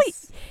could probably,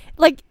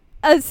 like,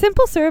 a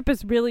simple syrup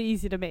is really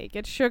easy to make.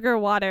 It's sugar,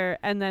 water,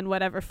 and then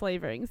whatever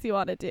flavorings you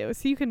want to do.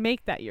 So you can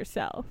make that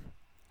yourself.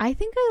 I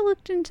think I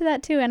looked into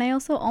that too, and I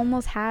also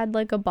almost had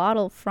like a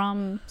bottle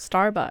from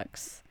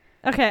Starbucks.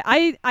 Okay,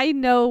 I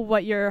know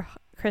what your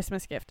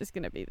Christmas gift is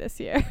going to be this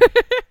year.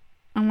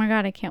 Oh my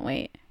god, I can't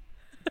wait.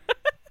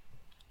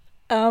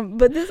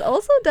 But this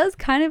also does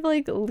kind of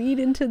like lead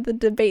into the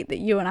debate that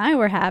you and I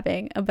were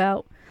having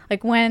about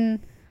like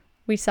when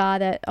we saw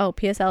that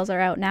PSLs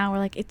are out now, we're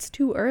like, it's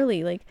too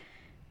early. Like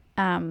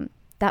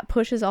that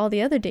pushes all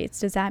the other dates.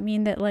 Does that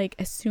mean that like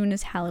as soon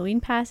as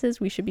Halloween passes,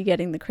 we should be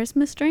getting the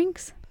Christmas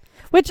drinks?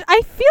 Which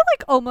I feel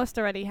like almost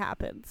already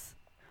happens.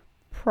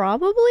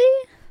 Probably.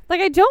 Like,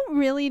 I don't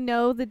really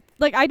know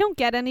I don't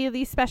get any of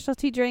these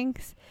specialty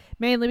drinks,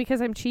 mainly because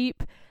I'm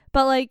cheap.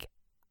 But, like,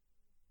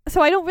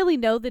 so I don't really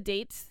know the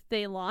dates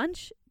they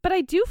launch. But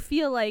I do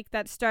feel like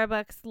that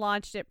Starbucks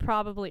launched it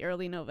probably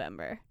early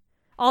November.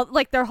 All,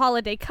 like, their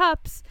holiday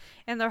cups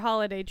and their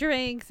holiday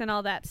drinks and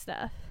all that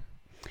stuff.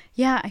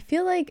 Yeah, I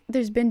feel like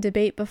there's been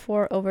debate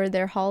before over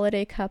their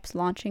holiday cups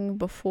launching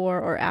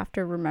before or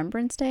after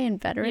Remembrance Day and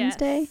Veterans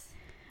Day.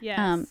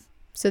 Yes.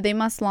 So they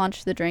must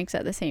launch the drinks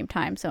at the same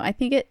time. So I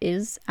think it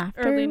is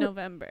after Early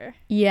November.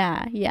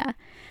 Yeah.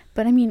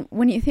 But I mean,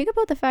 when you think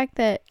about the fact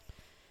that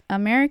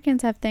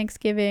Americans have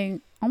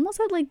Thanksgiving almost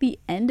at like the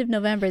end of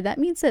November, that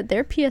means that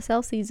their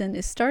PSL season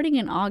is starting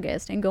in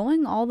August and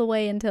going all the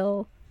way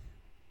until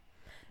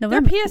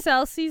November. Their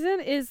PSL season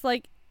is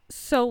like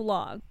so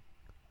long.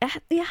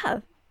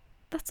 Yeah.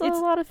 That's a It's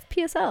lot of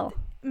PSL.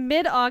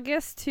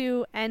 Mid-August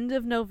to end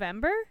of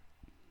November.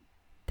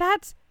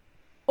 That's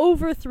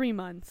over 3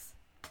 months.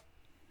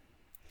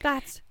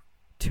 That's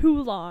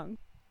too long.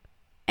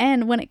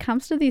 And when it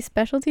comes to these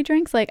specialty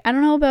drinks, like, I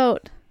don't know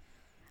about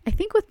I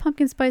think with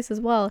pumpkin spice as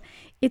well,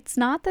 it's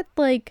not that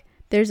like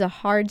there's a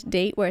hard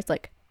date where it's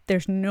like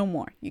there's no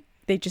more.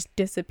 They just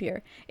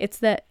disappear. It's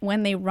that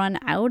when they run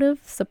out of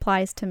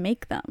supplies to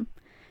make them.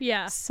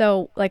 Yeah.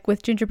 So like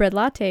with gingerbread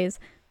lattes,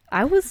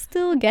 I was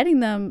still getting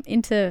them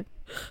into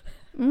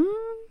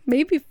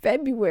maybe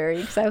February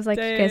because I was like,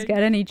 Dang. you guys got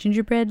any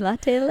gingerbread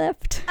latte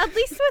left? At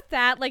least with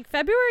that, like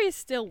February is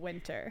still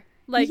winter.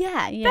 Like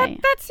yeah.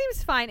 that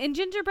seems fine. And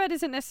gingerbread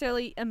isn't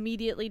necessarily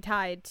immediately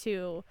tied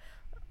to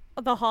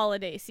the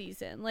holiday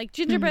season. Like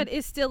gingerbread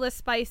is still a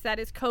spice that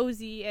is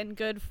cozy and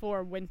good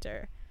for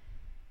winter.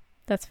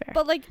 That's fair.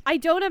 But like I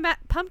don't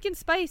pumpkin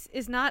spice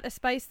is not a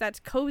spice that's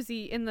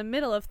cozy in the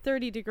middle of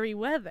 30-degree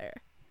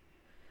weather.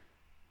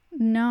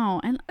 No,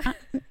 and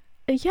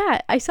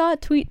I saw a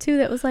tweet too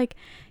that was like,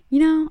 you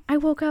know, I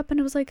woke up and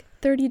it was like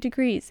 30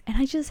 degrees and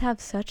I just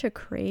have such a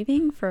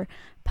craving for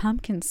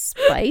pumpkin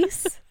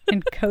spice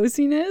and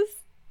coziness.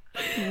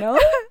 No?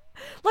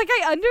 Like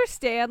I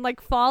understand, like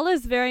fall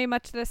is very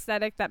much an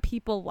aesthetic that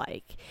people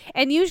like.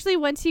 And usually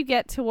once you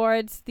get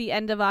towards the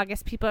end of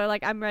August, people are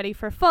like, I'm ready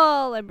for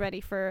fall, I'm ready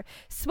for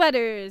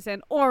sweaters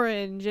and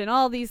orange and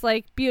all these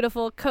like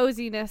beautiful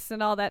coziness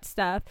and all that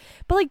stuff.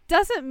 But like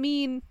doesn't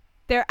mean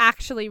they're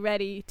actually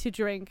ready to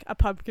drink a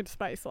pumpkin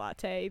spice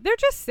latte. They're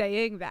just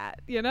saying that,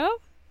 you know?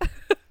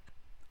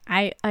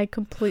 I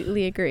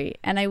completely agree.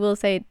 And I will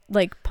say,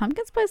 like,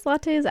 pumpkin spice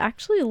lattes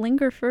actually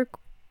linger for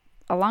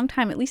a long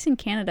time, at least in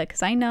Canada,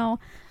 because I know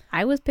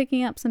I was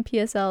picking up some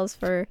PSLs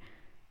for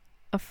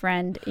a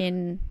friend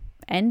in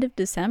end of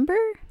December.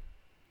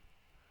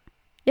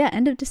 Yeah,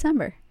 end of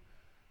December.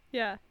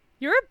 Yeah.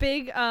 You're a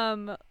big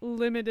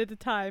limited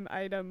time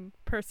item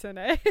person,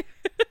 eh?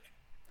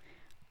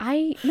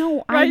 I'm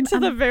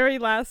the very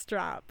last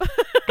drop.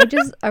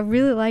 I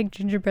really like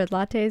gingerbread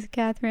lattes,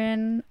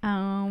 Catherine.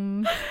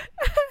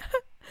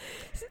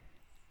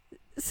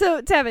 So,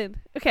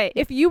 Devin, okay,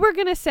 if you were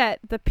going to set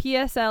the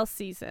PSL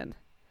season,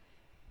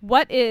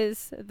 what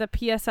is the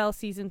PSL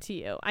season to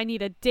you? I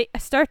need a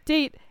start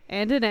date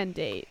and an end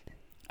date.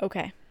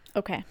 Okay.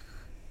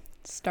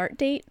 Start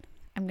date,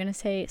 I'm going to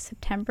say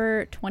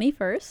September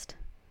 21st.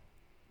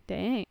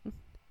 Dang.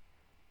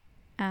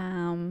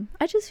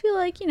 I just feel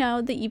like, you know,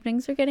 the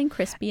evenings are getting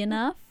crispy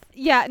enough.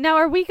 Yeah. Now,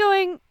 are we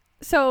going...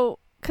 So,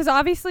 because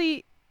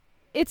obviously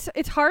it's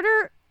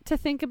harder to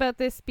think about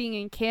this being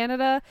in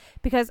Canada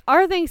because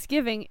our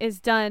Thanksgiving is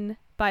done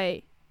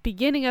by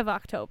beginning of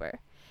October.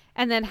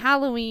 And then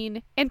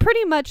Halloween and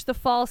pretty much the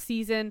fall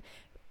season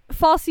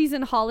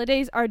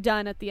holidays are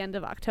done at the end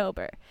of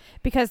October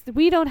because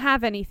we don't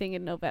have anything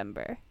in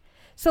November.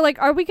 So, like,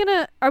 are we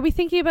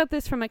thinking about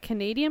this from a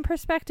Canadian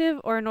perspective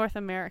or a North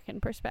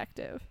American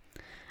perspective?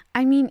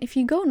 I mean, if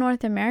you go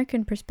North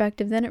American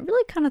perspective, then it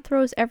really kind of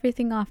throws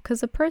everything off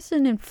because a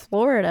person in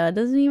Florida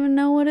doesn't even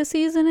know what a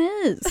season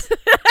is.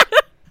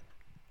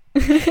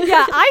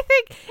 Yeah, I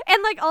think,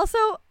 and like also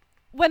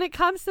when it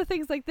comes to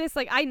things like this,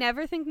 like I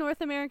never think North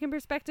American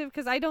perspective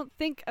because I don't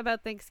think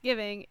about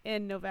Thanksgiving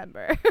in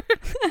November.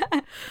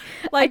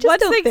 Like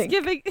once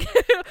Thanksgiving,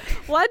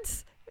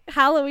 once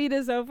Halloween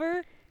is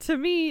over, to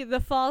me, the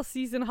fall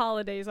season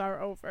holidays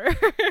are over.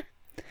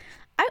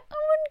 I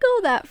wouldn't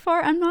go that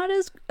far. I'm not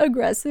as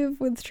aggressive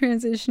with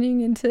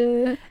transitioning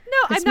into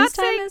Christmas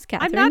time as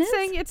Catherine I'm not is.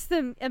 saying it's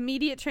the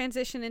immediate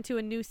transition into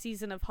a new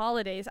season of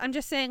holidays. I'm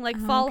just saying like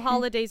fall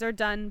holidays are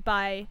done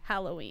by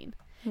Halloween.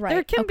 Right.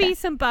 There can be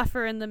some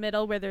buffer in the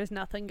middle where there's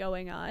nothing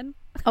going on.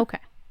 Okay.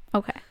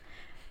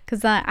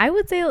 Because I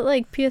would say that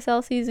like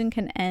PSL season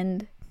can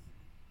end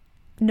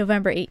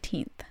November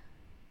 18th.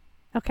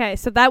 Okay,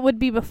 so that would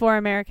be before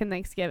American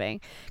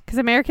Thanksgiving. Because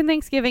American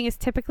Thanksgiving is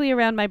typically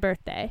around my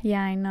birthday.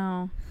 Yeah, I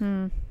know.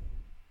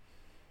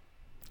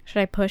 Should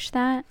I push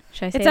that?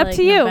 Should I say it's up like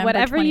to you, November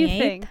whatever 28th? you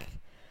think.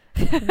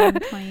 November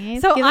 28th?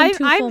 So give them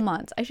 2 full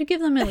months. I should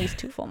give them at least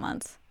 2 full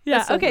months. Yeah,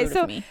 That's so okay, rude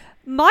so of me.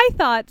 My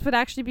thoughts would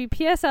actually be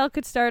PSL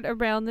could start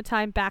around the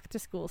time back to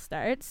school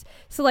starts.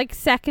 So like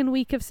second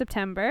week of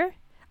September.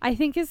 I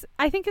think is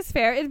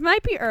fair. It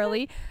might be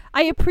early.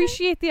 I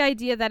appreciate the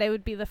idea that it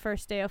would be the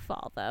first day of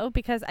fall though,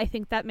 because I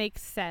think that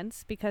makes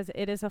sense because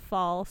it is a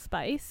fall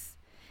spice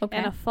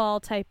and a fall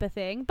type of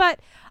thing. But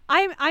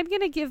I'm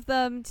gonna give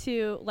them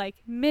to like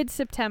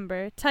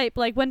mid-September type,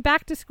 like when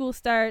back to school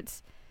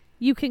starts,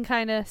 you can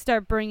kind of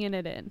start bringing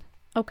it in.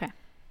 Okay.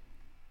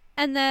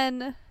 And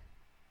then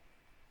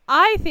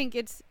I think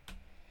it's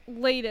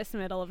latest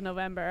middle of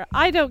November.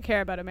 I don't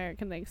care about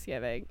American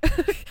Thanksgiving.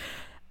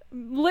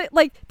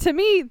 Like to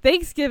me,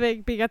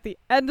 Thanksgiving being at the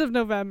end of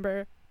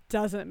November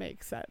doesn't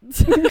make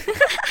sense.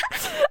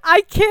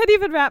 I can't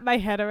even wrap my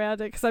head around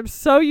it because I'm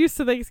so used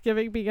to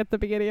Thanksgiving being at the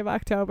beginning of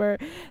October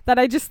that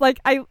I just like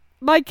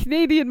my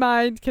Canadian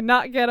mind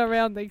cannot get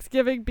around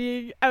Thanksgiving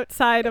being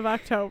outside of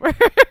October.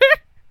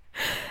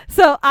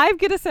 So I'm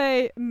gonna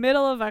say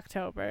middle of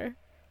October,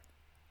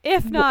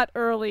 if not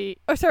early.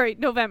 Oh, sorry,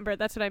 November.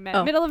 That's what I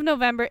meant. Middle of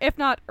November, if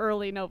not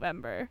early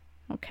November.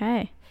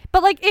 Okay.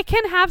 But like it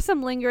can have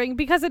some lingering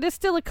because it is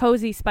still a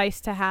cozy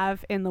spice to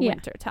have in the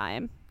winter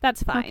time.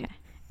 That's fine. Okay.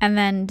 And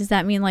then does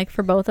that mean like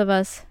for both of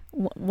us,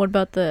 what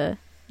about the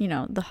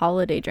the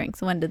holiday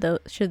drinks? When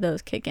should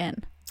those kick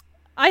in?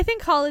 I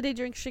think holiday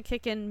drinks should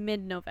kick in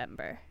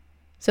mid-November.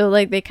 So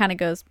like they kind of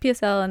goes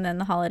PSL and then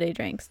the holiday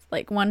drinks.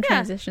 Like one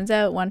transitions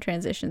out, one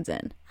transitions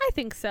in. I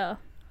think so.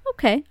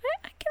 Okay.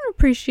 I can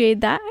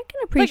appreciate that.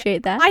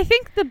 I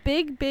think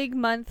the big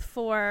month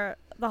for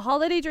the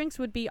holiday drinks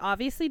would be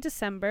obviously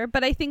December,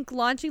 but I think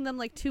launching them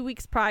like 2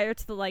 weeks prior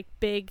to the like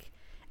big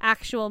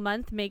actual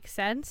month makes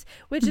sense,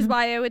 which is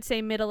why I would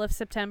say middle of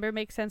September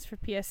makes sense for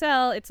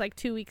PSL. It's like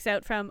 2 weeks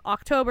out from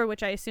October,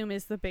 which I assume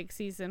is the big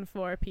season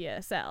for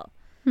PSL.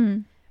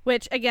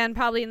 Which again,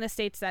 probably in the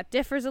States that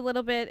differs a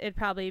little bit. It'd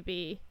probably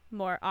be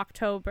more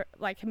October,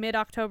 like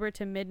mid-October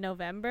to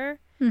mid-November,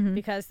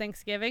 because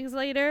Thanksgiving's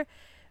later.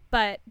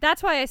 But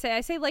that's why I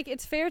say like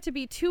it's fair to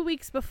be 2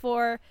 weeks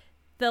before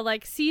the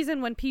like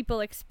season when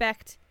people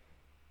expect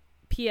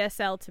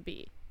PSL to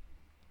be,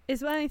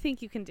 is when I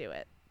think you can do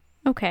it.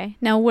 Okay.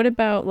 Now what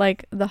about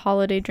like the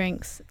holiday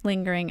drinks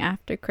lingering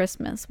after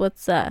Christmas?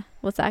 What's that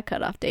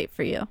cutoff date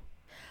for you?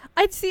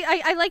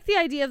 I like the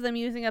idea of them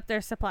using up their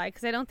supply,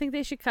 because I don't think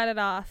they should cut it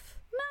off.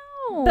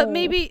 No. But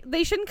maybe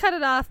they shouldn't cut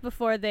it off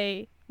before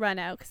they run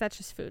out, because that's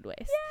just food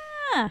waste.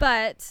 Yeah.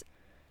 But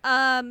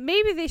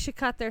maybe they should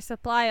cut their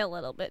supply a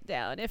little bit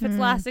down if it's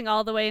lasting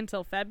all the way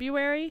until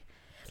February.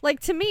 Like,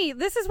 to me,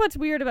 this is what's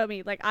weird about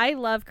me. Like, I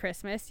love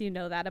Christmas. You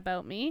know that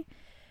about me.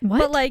 What?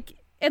 But like,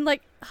 and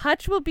like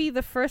Hutch will be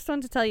the first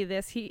one to tell you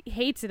this. He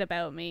hates it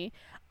about me.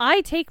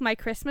 I take my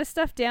Christmas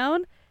stuff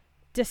down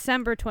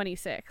December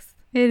 26th.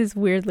 It is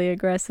weirdly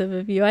aggressive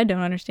of you. I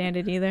don't understand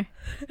it either.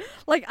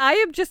 Like,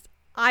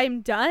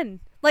 I'm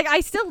done. Like,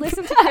 I still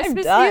listen to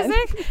Christmas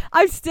music.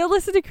 I still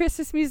listen to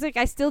Christmas music.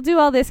 I still do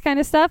all this kind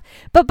of stuff.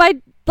 But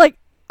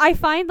I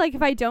find, like,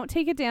 if I don't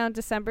take it down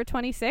December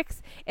 26th,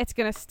 it's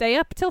going to stay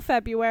up till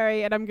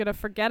February, and I'm going to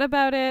forget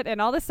about it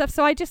and all this stuff.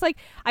 So I just, like,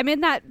 I'm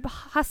in that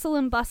hustle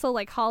and bustle,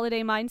 like,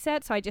 holiday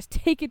mindset. So I just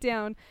take it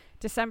down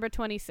December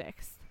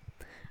 26th.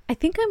 I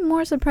think I'm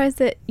more surprised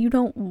that you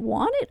don't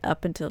want it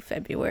up until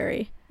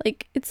February.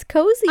 Like, it's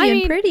cozy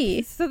and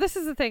pretty. So this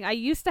is the thing. I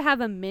used to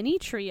have a mini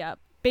tree up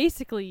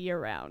basically year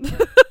round.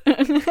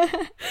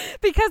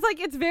 Because like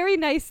it's very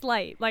nice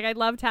light. Like I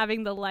loved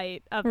having the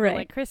light of the,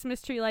 like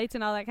Christmas tree lights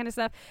and all that kind of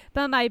stuff.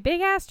 But my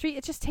big ass tree,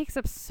 it just takes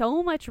up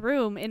so much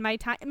room in my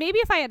time. Maybe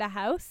if I had a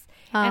house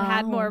and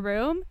had more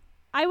room,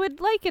 I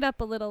would like it up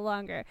a little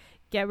longer.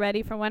 Get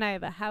ready for when I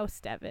have a house,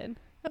 Devin.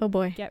 Oh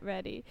boy. Get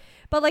ready.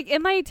 But like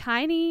in my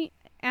tiny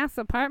ass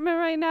apartment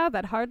right now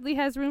that hardly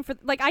has room for,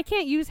 like, I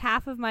can't use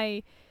half of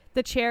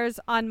the chairs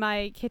on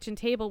my kitchen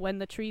table when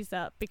the tree's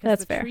up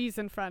because tree's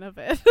in front of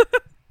it.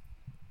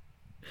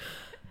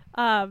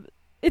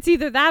 It's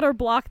either that or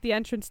block the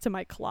entrance to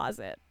my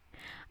closet.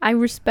 I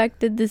respect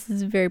that this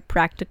is a very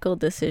practical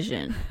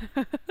decision.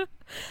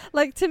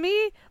 Like, to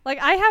me, like,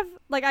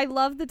 I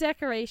love the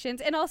decorations,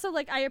 and also,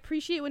 like, I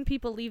appreciate when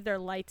people leave their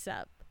lights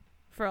up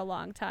for a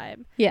long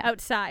time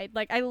outside.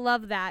 Like, I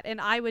love that,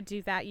 and I would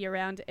do that year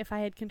round if I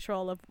had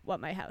control of what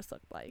my house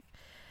looked like.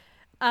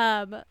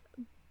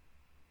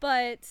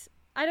 But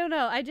I don't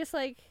know. I just,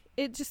 like,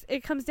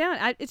 it comes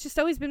down. It's just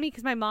always been me,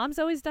 because my mom's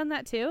always done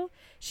that too.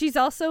 She's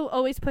also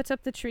always puts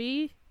up the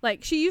tree.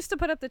 Like, she used to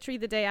put up the tree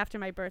the day after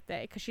my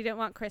birthday because she didn't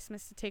want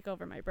Christmas to take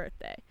over my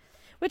birthday,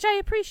 which I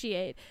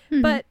appreciate.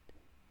 Mm-hmm. But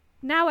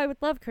now I would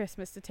love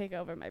Christmas to take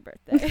over my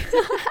birthday.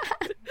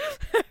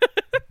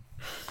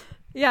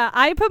 Yeah,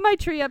 I put my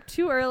tree up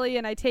too early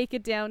and I take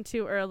it down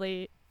too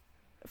early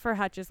for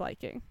Hutch's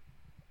liking.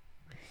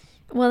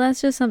 Well,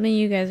 that's just something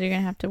you guys are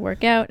going to have to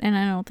work out, and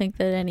I don't think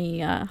that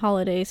any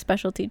holiday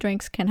specialty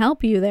drinks can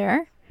help you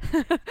there.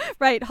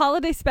 Right,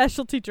 holiday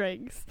specialty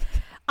drinks.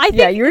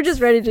 Yeah, you were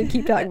just ready to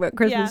keep talking about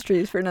Christmas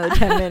trees for another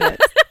 10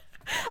 minutes.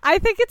 I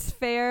think it's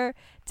fair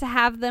to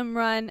have them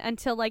run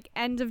until, like,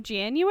 end of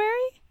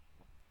January.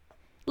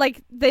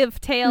 Like, the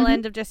tail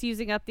end of just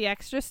using up the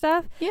extra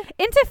stuff. Yeah.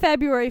 Into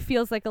February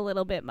feels like a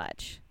little bit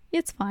much.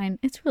 It's fine.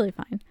 It's really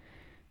fine.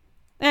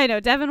 I know.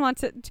 Devin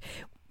wants it.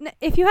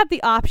 If you had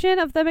the option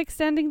of them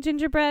extending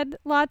gingerbread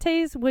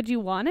lattes, would you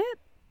want it?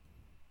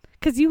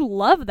 Because you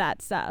love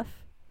that stuff.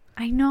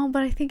 I know,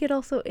 but I think it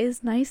also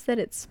is nice that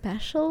it's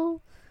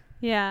special.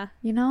 Yeah.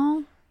 You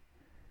know?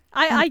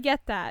 I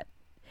get that.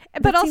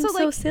 But also,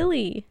 like, so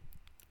silly.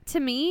 To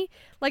me,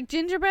 like,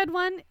 gingerbread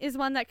one is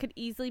one that could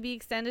easily be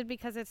extended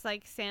because it's,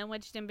 like,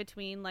 sandwiched in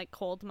between, like,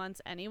 cold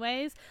months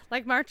anyways.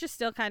 Like, March is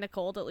still kind of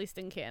cold, at least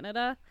in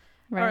Canada.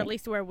 Right. Or at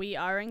least where we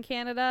are in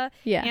Canada.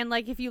 Yeah. And,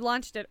 like, if you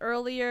launched it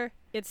earlier,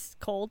 it's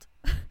cold.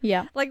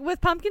 Yeah. Like,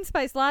 with Pumpkin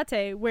Spice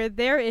Latte, where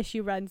their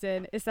issue runs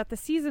in is that the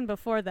season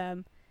before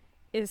them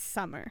is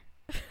summer.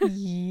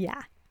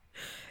 Yeah.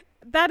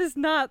 That is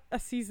not a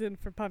season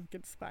for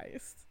pumpkin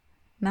spice.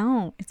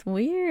 No, it's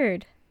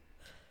weird.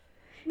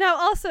 Now,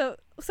 also,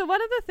 so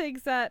one of the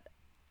things that,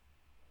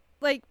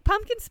 like,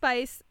 pumpkin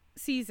spice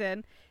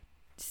season,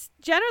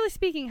 generally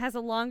speaking, has a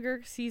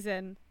longer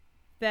season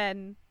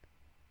than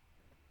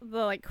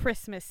the, like,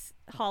 Christmas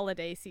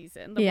holiday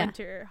season, the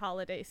winter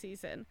holiday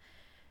season.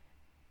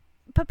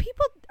 But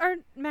people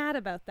aren't mad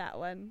about that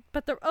one.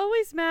 But they're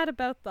always mad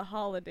about the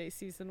holiday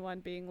season one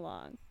being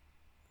long.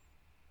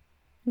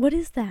 What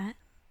is that?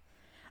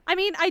 I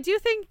mean, I do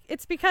think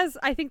it's because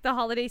I think the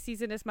holiday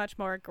season is much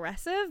more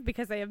aggressive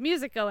because they have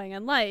music going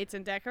and lights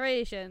and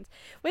decorations,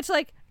 which,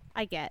 like,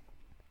 I get.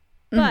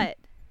 But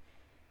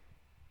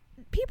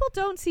people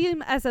don't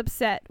seem as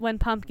upset when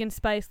pumpkin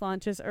spice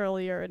launches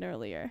earlier and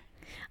earlier.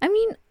 I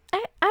mean,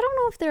 I don't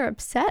know if they're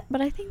upset, but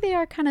I think they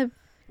are kind of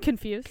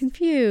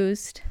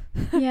Confused.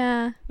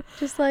 Yeah.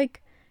 Just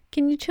like,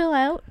 can you chill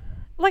out?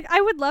 Like,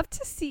 I would love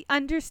to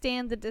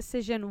understand the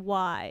decision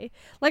why.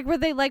 Like, were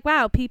they like,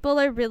 wow, people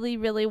are really,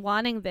 really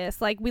wanting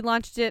this. Like, we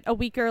launched it a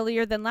week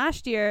earlier than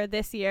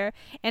this year,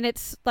 and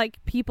it's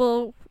like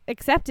people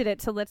accepted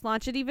it, so let's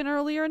launch it even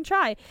earlier and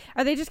try.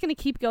 Are they just going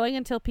to keep going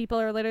until people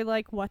are literally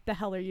like, what the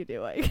hell are you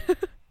doing?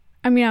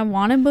 I mean, I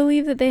want to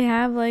believe that they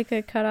have like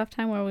a cutoff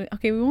time where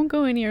we won't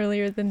go any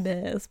earlier than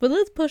this, but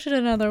let's push it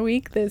another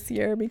week this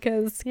year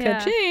because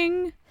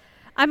ka-ching.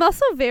 I'm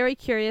also very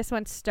curious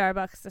when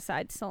Starbucks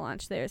decides to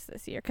launch theirs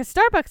this year, because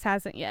Starbucks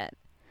hasn't yet.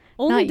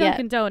 Only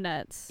Dunkin'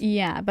 Donuts.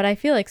 Yeah, but I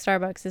feel like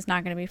Starbucks is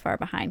not going to be far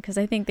behind because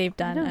I think they've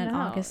done an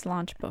August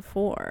launch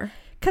before.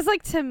 Because,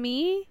 like, to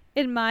me,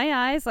 in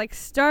my eyes, like,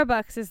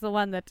 Starbucks is the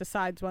one that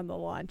decides when the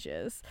launch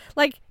is.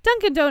 Like,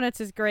 Dunkin'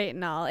 Donuts is great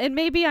and all. And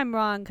maybe I'm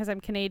wrong because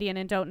I'm Canadian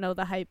and don't know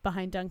the hype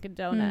behind Dunkin'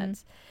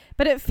 Donuts.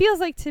 But it feels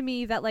like to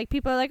me that, like,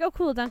 people are like, oh,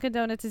 cool, Dunkin'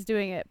 Donuts is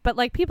doing it. But,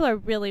 like, people are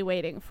really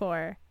waiting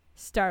for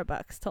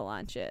Starbucks to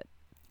launch it.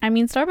 I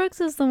mean, Starbucks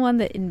is the one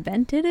that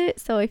invented it,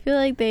 so I feel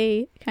like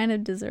they kind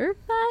of deserve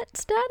that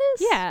status.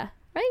 Yeah.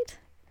 Right?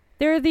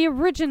 They're the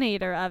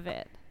originator of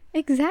it.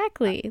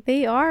 Exactly.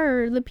 They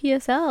are the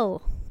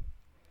PSL.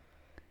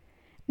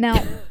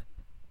 Now,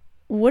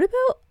 what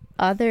about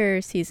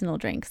other seasonal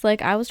drinks?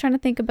 Like, I was trying to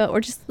think about,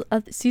 or just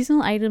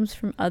seasonal items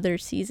from other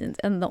seasons,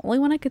 and the only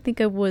one I could think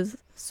of was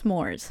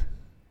s'mores.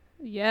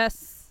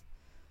 Yes.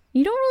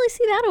 You don't really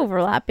see that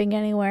overlapping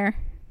anywhere.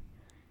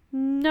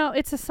 No,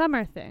 it's a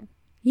summer thing.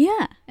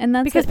 Yeah, and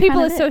that's because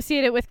people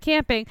associate it with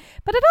camping,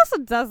 but it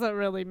also doesn't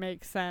really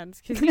make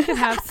sense because you can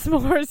have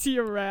s'mores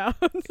year round.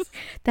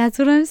 That's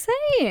what I'm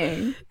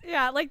saying.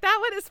 Yeah, like that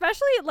one,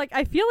 especially like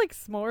I feel like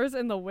s'mores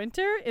in the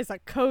winter is a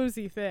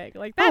cozy thing.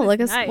 Like that. Oh, like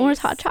nice. A s'mores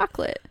hot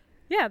chocolate.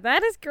 Yeah,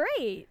 that is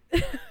great. Yeah,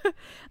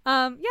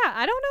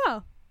 I don't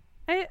know.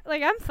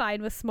 I'm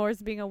fine with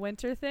s'mores being a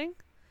winter thing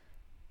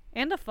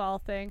and a fall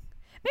thing.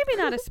 Maybe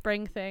not a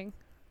spring thing.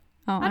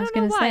 Oh, I was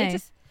gonna say. It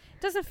just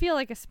doesn't feel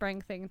like a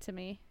spring thing to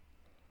me.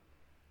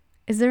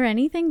 Is there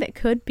anything that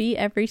could be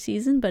every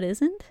season but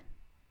isn't?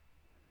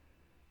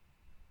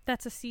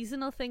 That's a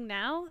seasonal thing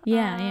now?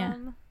 Yeah.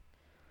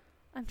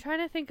 I'm trying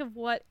to think of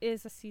what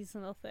is a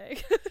seasonal thing.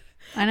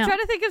 I know. I'm trying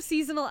to think of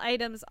seasonal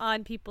items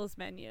on people's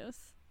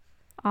menus.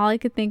 All I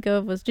could think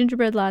of was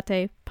gingerbread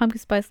latte, pumpkin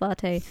spice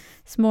latte,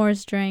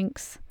 s'mores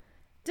drinks.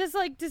 Does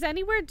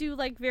anywhere do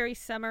like very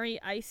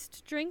summery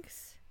iced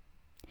drinks?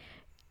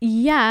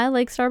 Yeah,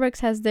 like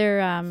Starbucks has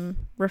their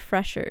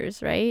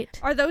refreshers, right?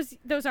 Are those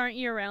aren't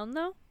year round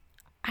though?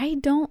 I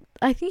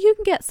think you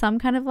can get some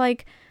kind of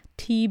like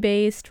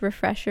tea-based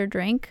refresher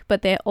drink,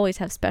 but they always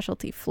have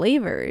specialty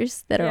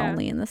flavors that are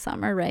only in the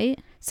summer, right?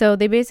 So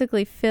they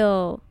basically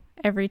fill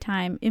every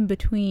time in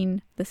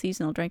between the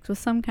seasonal drinks with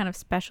some kind of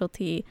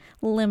specialty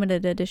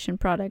limited edition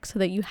product so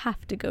that you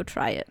have to go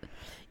try it.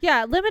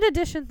 Yeah, limited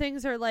edition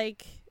things are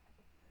like,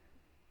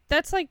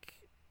 that's like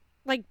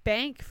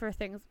bank for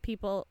things,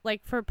 people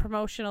like for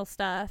promotional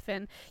stuff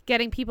and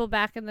getting people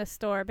back in the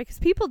store, because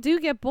people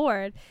do get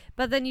bored,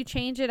 but then you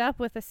change it up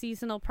with a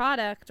seasonal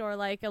product or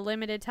like a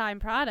limited time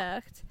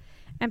product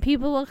and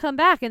people will come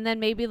back, and then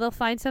maybe they'll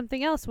find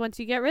something else once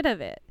you get rid of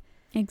it.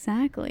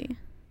 Exactly.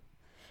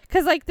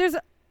 Because like there's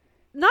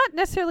not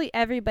necessarily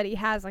everybody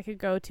has like a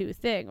go-to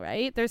thing,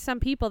 right? There's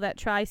some people that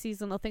try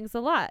seasonal things a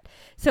lot.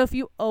 So if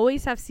you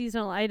always have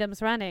seasonal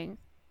items running,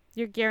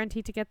 you're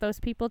guaranteed to get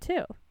those people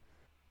too.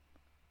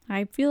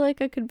 I feel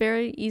like I could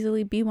very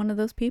easily be one of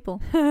those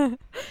people.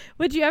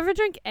 Would you ever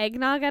drink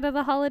eggnog out of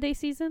the holiday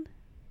season?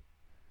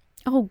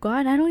 Oh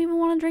God, I don't even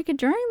want to drink it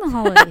during the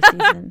holiday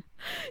season.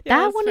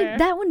 Yeah,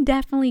 that one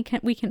definitely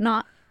we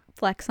cannot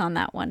flex on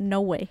that one. No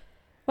way.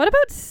 What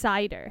about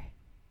cider?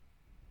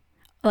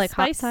 Like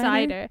spice hot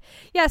cider?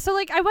 Yeah, so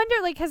like I wonder,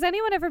 like, has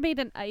anyone ever made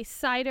an ice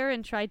cider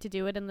and tried to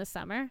do it in the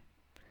summer?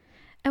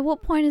 At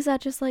what point is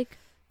that just like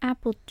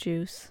apple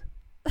juice?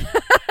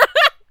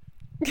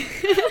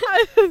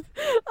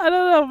 I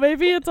don't know.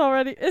 Maybe it's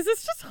already. Is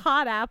this just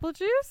hot apple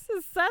juice?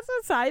 Is that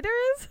what cider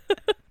is?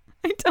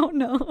 I don't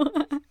know.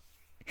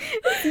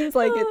 It seems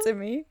like it to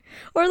me.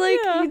 Or like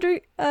you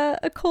drink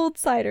a cold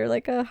cider,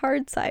 like a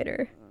hard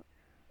cider.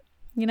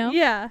 You know?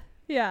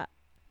 Yeah.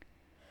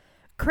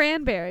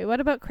 Cranberry.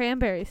 What about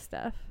cranberry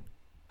stuff?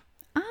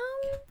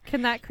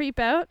 Can that creep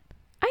out?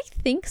 I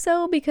think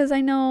so, because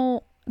I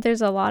know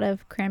there's a lot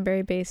of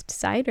cranberry-based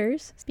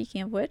ciders,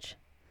 speaking of which,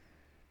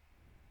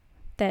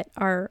 that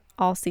are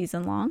all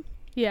season long.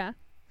 Yeah.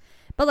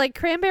 But like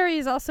cranberry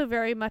is also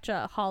very much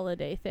a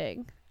holiday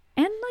thing.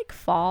 And like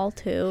fall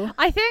too.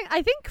 I think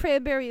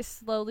cranberry is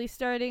slowly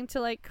starting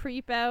to like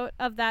creep out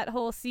of that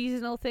whole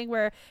seasonal thing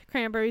where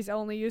cranberry is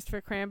only used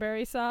for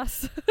cranberry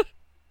sauce.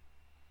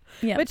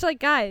 Yeah. Which, like,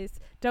 guys,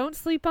 don't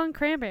sleep on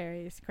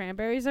cranberries.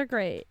 Cranberries are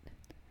great.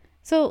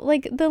 So,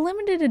 like, the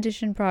limited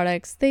edition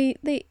products, they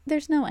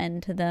there's no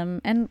end to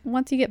them. And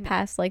once you get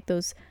past, like,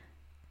 those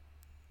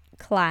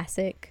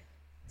classic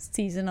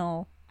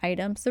seasonal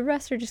items, the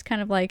rest are just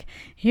kind of like,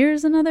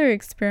 here's another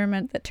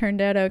experiment that turned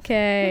out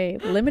okay.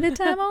 Limited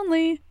time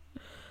only.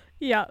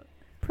 Yeah,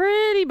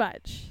 pretty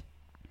much.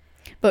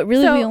 But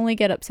really, So- we only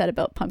get upset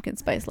about pumpkin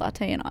spice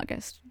latte in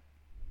August.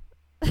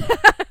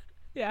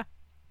 Yeah.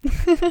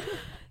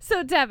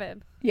 So,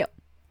 Devin. Yep.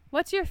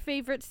 What's your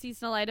favorite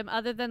seasonal item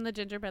other than the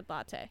gingerbread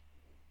latte?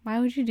 Why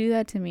would you do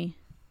that to me?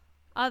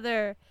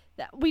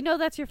 We know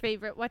that's your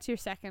favorite. What's your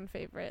second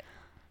favorite?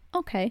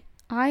 Okay.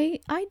 I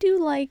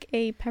do like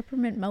a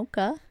peppermint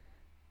mocha.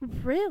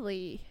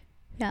 Really?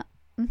 Yeah.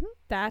 Mm-hmm.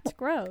 That's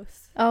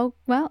gross. Oh,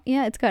 well,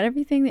 yeah, it's got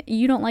everything that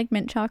you don't like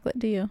mint chocolate,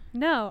 do you?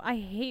 No, I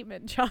hate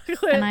mint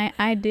chocolate. And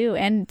I do.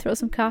 And throw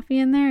some coffee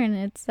in there and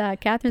it's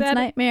Catherine's That-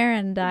 nightmare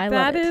and I love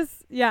That it.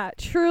 is, yeah,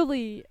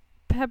 truly,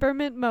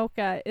 peppermint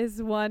mocha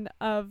is one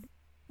of,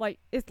 like,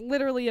 it's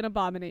literally an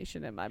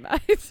abomination in my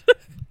mind.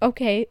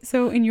 Okay,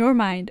 so in your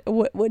mind,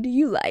 what do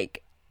you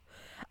like?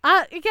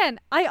 Again,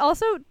 I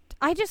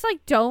just,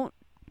 like, don't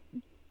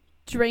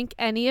drink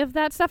any of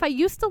that stuff. I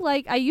used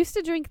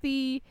to drink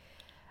the,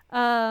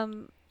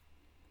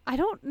 I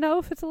don't know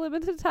if it's a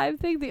limited time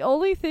thing. The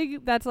only thing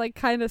that's, like,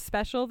 kind of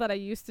special that I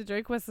used to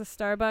drink was the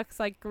Starbucks,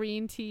 like,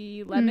 green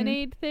tea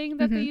lemonade thing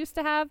that they Mhm. used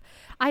to have.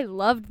 I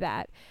loved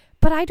that.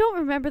 But I don't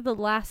remember the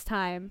last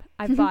time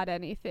I bought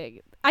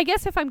anything. I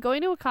guess if I'm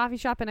going to a coffee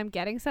shop and I'm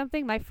getting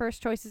something, my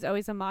first choice is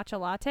always a matcha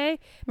latte.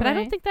 But I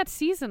don't Right. think that's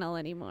seasonal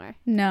anymore.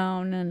 No.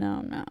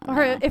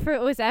 Or if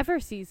it was ever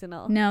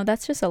seasonal. No,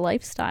 that's just a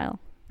lifestyle.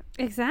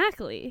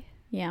 Exactly.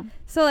 Yeah.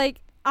 So, like,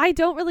 I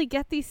don't really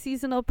get these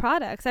seasonal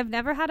products. I've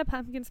never had a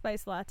pumpkin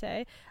spice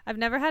latte. I've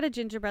never had a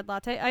gingerbread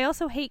latte. I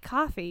also hate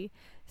coffee.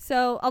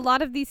 So a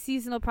lot of these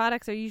seasonal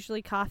products are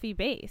usually coffee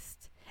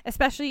based,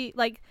 especially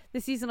like the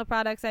seasonal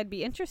products I'd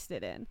be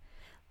interested in.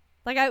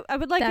 Like I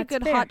would like a That's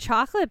good fair. hot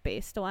chocolate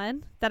based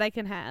one that I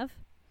can have.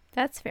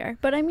 That's fair.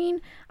 But I mean,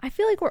 I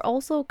feel like we're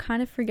also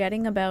kind of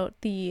forgetting about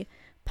the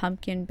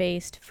pumpkin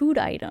based food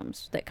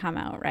items that come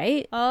out,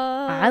 right?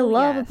 Oh, I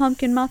love a yes.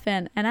 pumpkin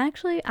muffin, and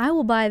actually I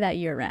will buy that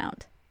year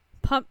round.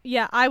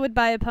 Yeah, I would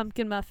buy a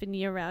pumpkin muffin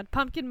year round.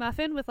 Pumpkin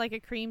muffin with like a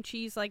cream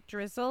cheese like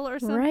drizzle or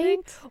something,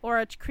 Right? or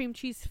a cream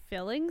cheese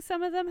filling.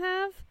 Some of them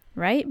have.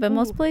 Right? But Ooh.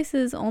 most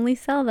places only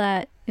sell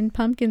that in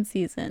pumpkin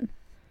season.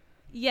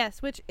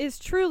 Yes, which is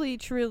truly,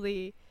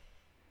 truly,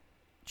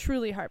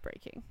 truly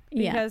heartbreaking.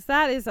 Yeah. Because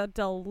that is a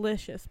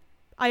delicious,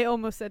 I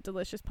almost said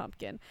delicious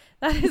pumpkin.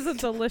 That is a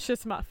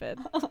delicious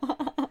muffin.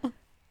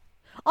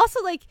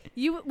 Also, like,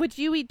 would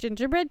you eat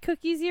gingerbread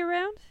cookies year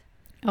round?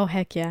 Oh,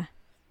 heck yeah.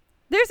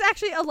 There's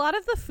actually a lot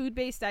of the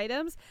food-based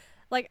items.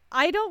 Like,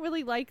 I don't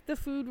really like the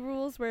food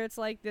rules where it's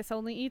like, this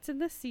only eats in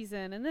this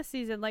season and this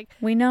season. Like,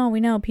 We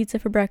know. Pizza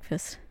for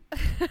breakfast.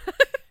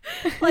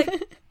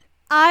 like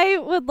I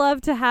would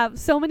love to have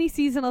so many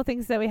seasonal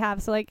things that we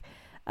have. So like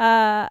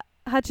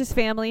Hutch's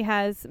family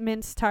has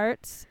mince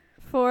tarts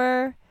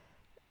for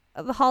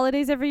the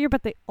holidays every year,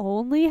 but they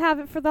only have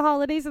it for the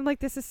holidays. And like,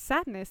 this is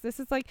sadness. This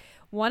is like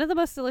one of the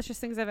most delicious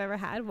things I've ever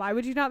had. Why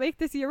would you not make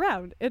this year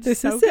round? It's This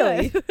so is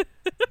silly. good.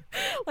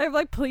 I'm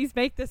like, please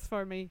make this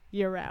for me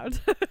year round.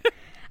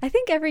 I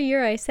think every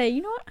year I say,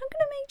 you know what, I'm going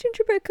to make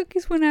gingerbread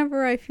cookies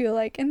whenever I feel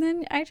like, and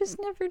then I just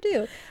never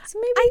do. So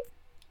maybe...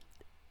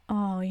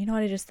 Oh, you know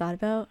what I just thought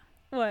about?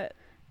 What?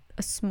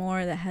 A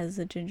s'more that has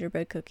a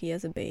gingerbread cookie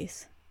as a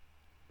base.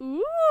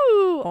 Ooh.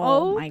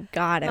 Oh my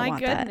god, I my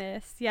want that.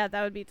 goodness. Yeah,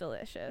 that would be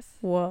delicious.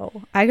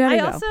 Whoa. I gotta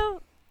go.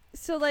 Also,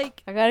 so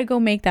like, I gotta go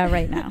make that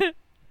right now.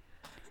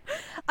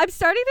 I'm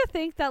starting to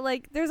think that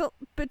like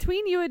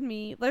between you and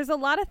me, there's a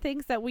lot of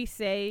things that we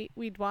say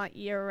we'd want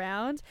year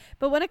round,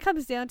 but when it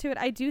comes down to it,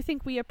 I do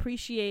think we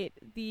appreciate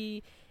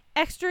the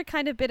extra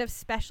kind of bit of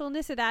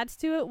specialness it adds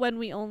to it when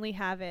we only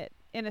have it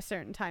in a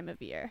certain time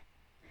of year.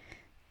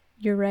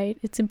 You're right.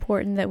 It's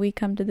important that we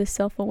come to this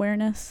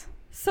self-awareness.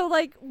 So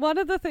like, one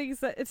of the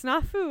things that it's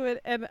not food,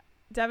 and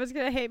Devin's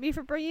gonna hate me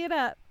for bringing it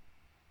up,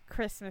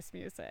 Christmas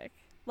music.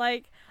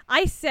 Like,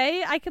 I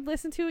say I could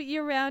listen to it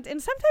year round,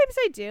 and sometimes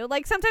I do.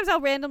 Like, sometimes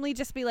I'll randomly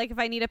just be like, if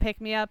I need a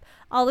pick-me-up,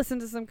 I'll listen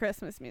to some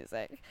Christmas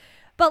music.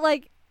 But,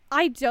 like,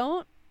 I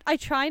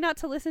try not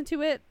to listen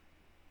to it,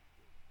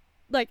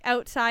 like,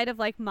 outside of,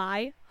 like,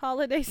 my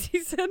holiday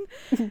season.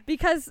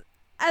 because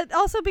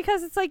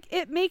it's, like,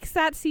 it makes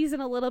that season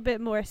a little bit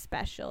more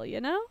special,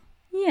 you know?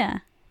 Yeah.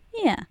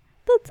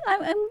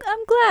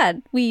 I'm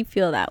glad we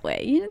feel that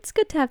way. It's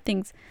good to have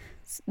things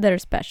that are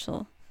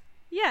special.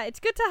 Yeah, it's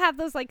good to have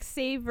those like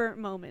savor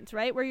moments,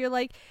 right? Where you're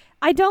like,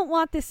 I don't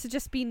want this to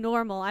just be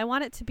normal. I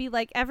want it to be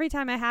like every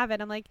time I have it,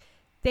 I'm like,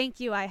 thank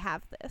you, I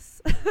have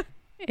this.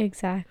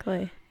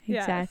 Exactly.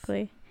 Yes.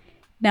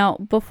 Now,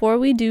 before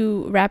we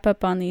do wrap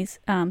up on these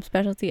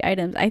specialty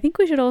items, I think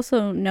we should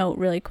also note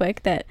really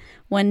quick that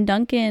when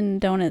Dunkin'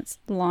 Donuts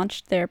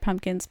launched their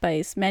pumpkin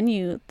spice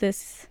menu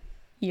this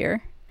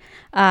year,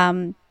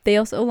 they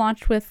also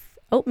launched with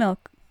oat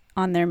milk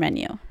on their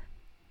menu.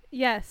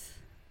 Yes.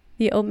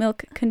 The oat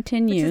milk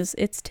continues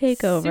its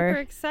takeover. Super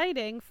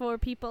exciting for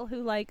people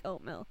who like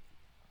oat milk.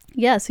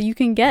 Yeah, so you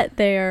can get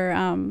their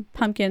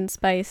pumpkin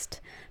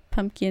spiced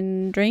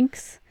pumpkin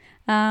drinks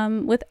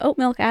with oat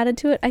milk added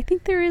to it. I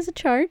think there is a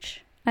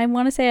charge. I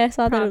want to say I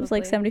saw that it was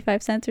like Probably.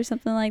 75 cents or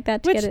something like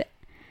that to Which get it.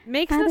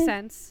 makes no added.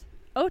 sense.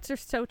 Oats are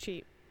so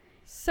cheap.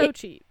 So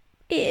cheap.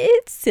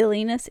 It's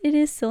silliness. It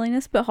is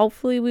silliness, but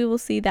hopefully we will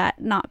see that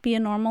not be a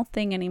normal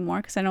thing anymore,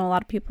 because I know a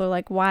lot of people are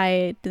like,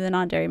 why do the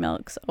non-dairy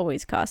milks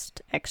always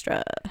cost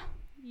extra?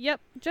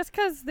 Yep. Just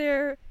because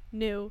they're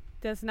new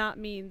does not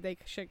mean they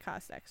should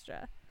cost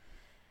extra.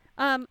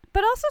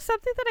 But also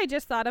something that I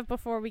just thought of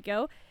before we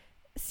go,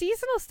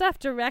 seasonal stuff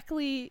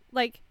directly,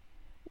 like,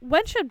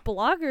 when should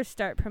bloggers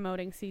start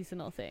promoting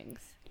seasonal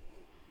things?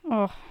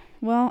 Oh,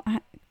 well,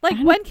 Like,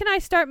 don't- when can I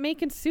start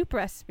making soup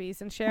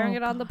recipes and sharing Oh,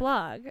 it on the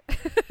God.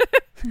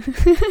 blog?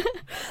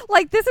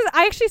 Like,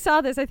 I actually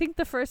saw this. I think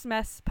the first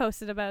mess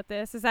posted about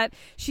this is that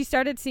she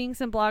started seeing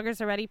some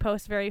bloggers already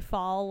post very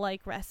fall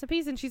like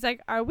recipes, and she's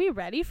like, are we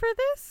ready for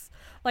this?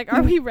 Like,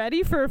 are we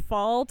ready for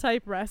fall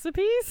type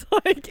recipes?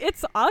 Like,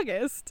 it's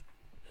August.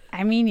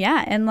 I mean,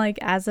 yeah, and like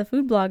as a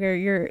food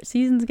blogger, your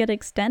seasons get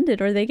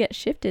extended or they get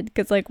shifted,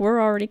 because like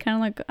we're already kind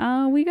of like,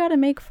 oh, we got to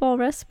make fall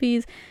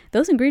recipes.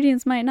 Those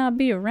ingredients might not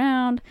be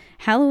around.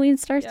 Halloween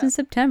starts Yeah. in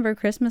September.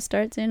 Christmas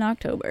starts in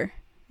October.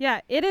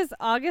 Yeah, it is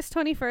August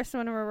 21st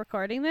when we're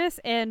recording this,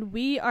 and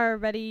we are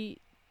already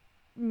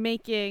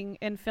making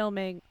and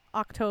filming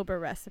October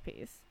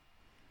recipes.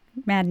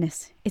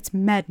 Madness. It's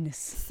madness.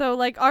 So,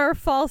 like, our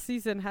fall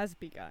season has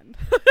begun.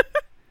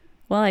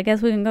 Well, I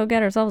guess we can go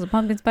get ourselves a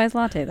pumpkin spice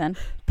latte then.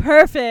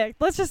 Perfect.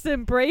 Let's just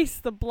embrace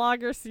the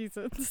blogger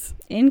seasons.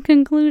 In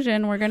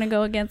conclusion, we're going to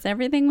go against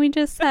everything we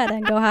just said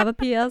and go have a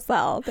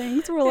PSL.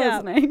 Thanks for Yeah.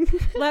 listening.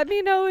 Let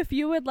me know if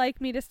you would like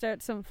me to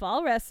start some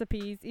fall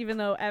recipes, even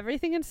though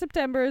everything in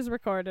September is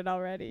recorded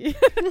already.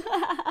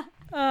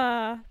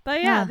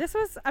 But yeah, Ah. this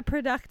was a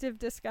productive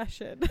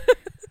discussion.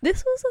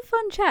 This was a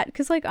fun chat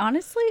because, like,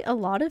 honestly, a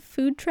lot of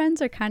food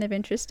trends are kind of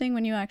interesting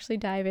when you actually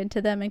dive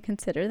into them and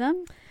consider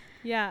them.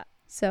 Yeah.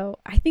 So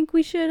I think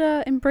we should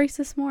embrace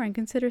this more and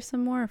consider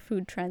some more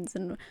food trends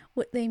and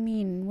what they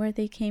mean, where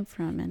they came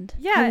from, and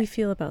Yeah. how we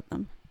feel about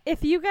them.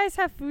 If you guys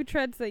have food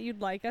trends that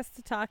you'd like us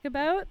to talk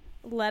about,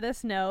 let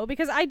us know,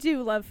 because I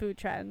do love food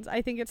trends.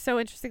 I think it's so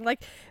interesting.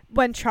 Like,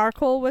 when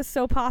charcoal was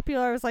so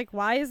popular, I was like,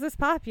 why is this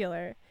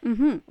popular?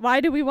 Mm-hmm.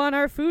 Why do we want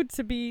our food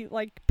to be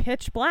like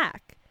pitch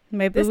black?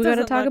 Maybe This we got to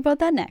doesn't talk look- about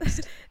that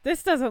next.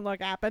 This doesn't look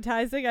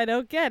appetizing. I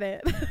don't get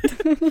it.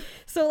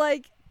 So,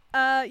 like,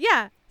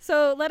 yeah.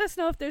 So let us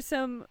know if there's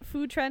some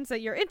food trends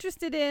that you're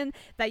interested in,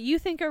 that you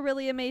think are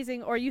really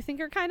amazing, or you think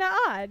are kind of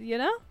odd, you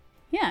know?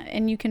 Yeah,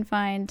 and you can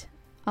find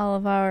all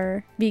of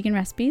our vegan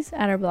recipes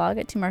at our blog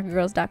at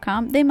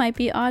twomarketgirls.com. They might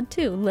be odd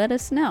too. Let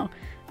us know.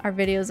 Our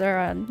videos are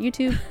on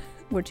YouTube.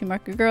 We're Two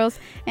Market Girls,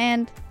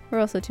 and we're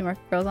also Two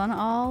Market Girls on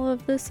all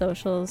of the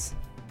socials.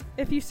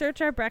 If you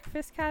search our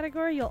breakfast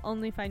category, you'll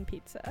only find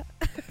pizza.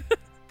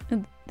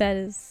 That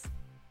is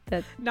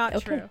Not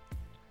Okay. true.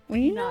 well,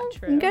 you Not know,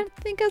 true. you gotta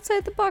think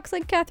outside the box,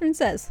 like Catherine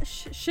says.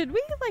 Should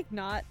we, like,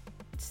 not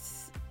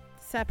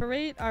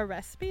separate our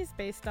recipes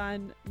based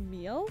on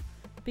meal?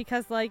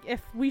 Because, like,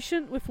 if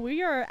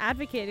we are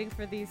advocating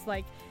for these,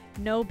 like,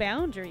 no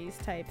boundaries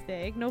type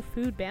thing, no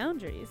food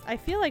boundaries, I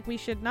feel like we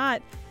should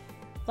not,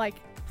 like,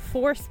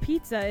 force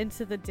pizza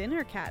into the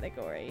dinner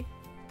category.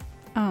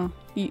 Oh,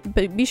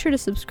 but be sure to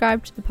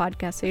subscribe to the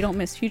podcast so you don't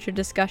miss future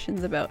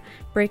discussions about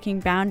breaking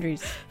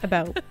boundaries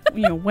about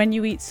when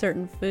you eat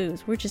certain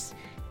foods. We're just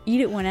eat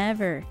it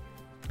whenever.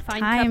 Find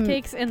Time-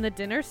 cupcakes in the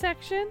dinner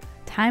section?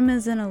 Time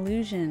is an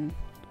illusion.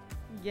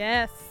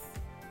 Yes.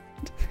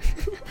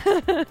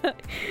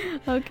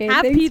 Okay,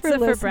 Have thanks pizza for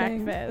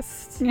listening.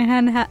 breakfast.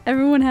 And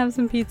everyone have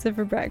some pizza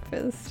for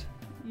breakfast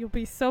You'll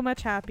be so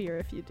much happier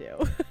if you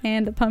do.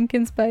 and a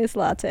pumpkin spice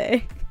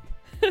latte.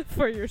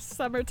 For your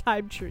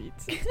summertime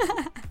treats.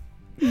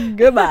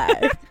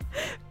 Goodbye.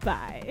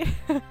 Bye.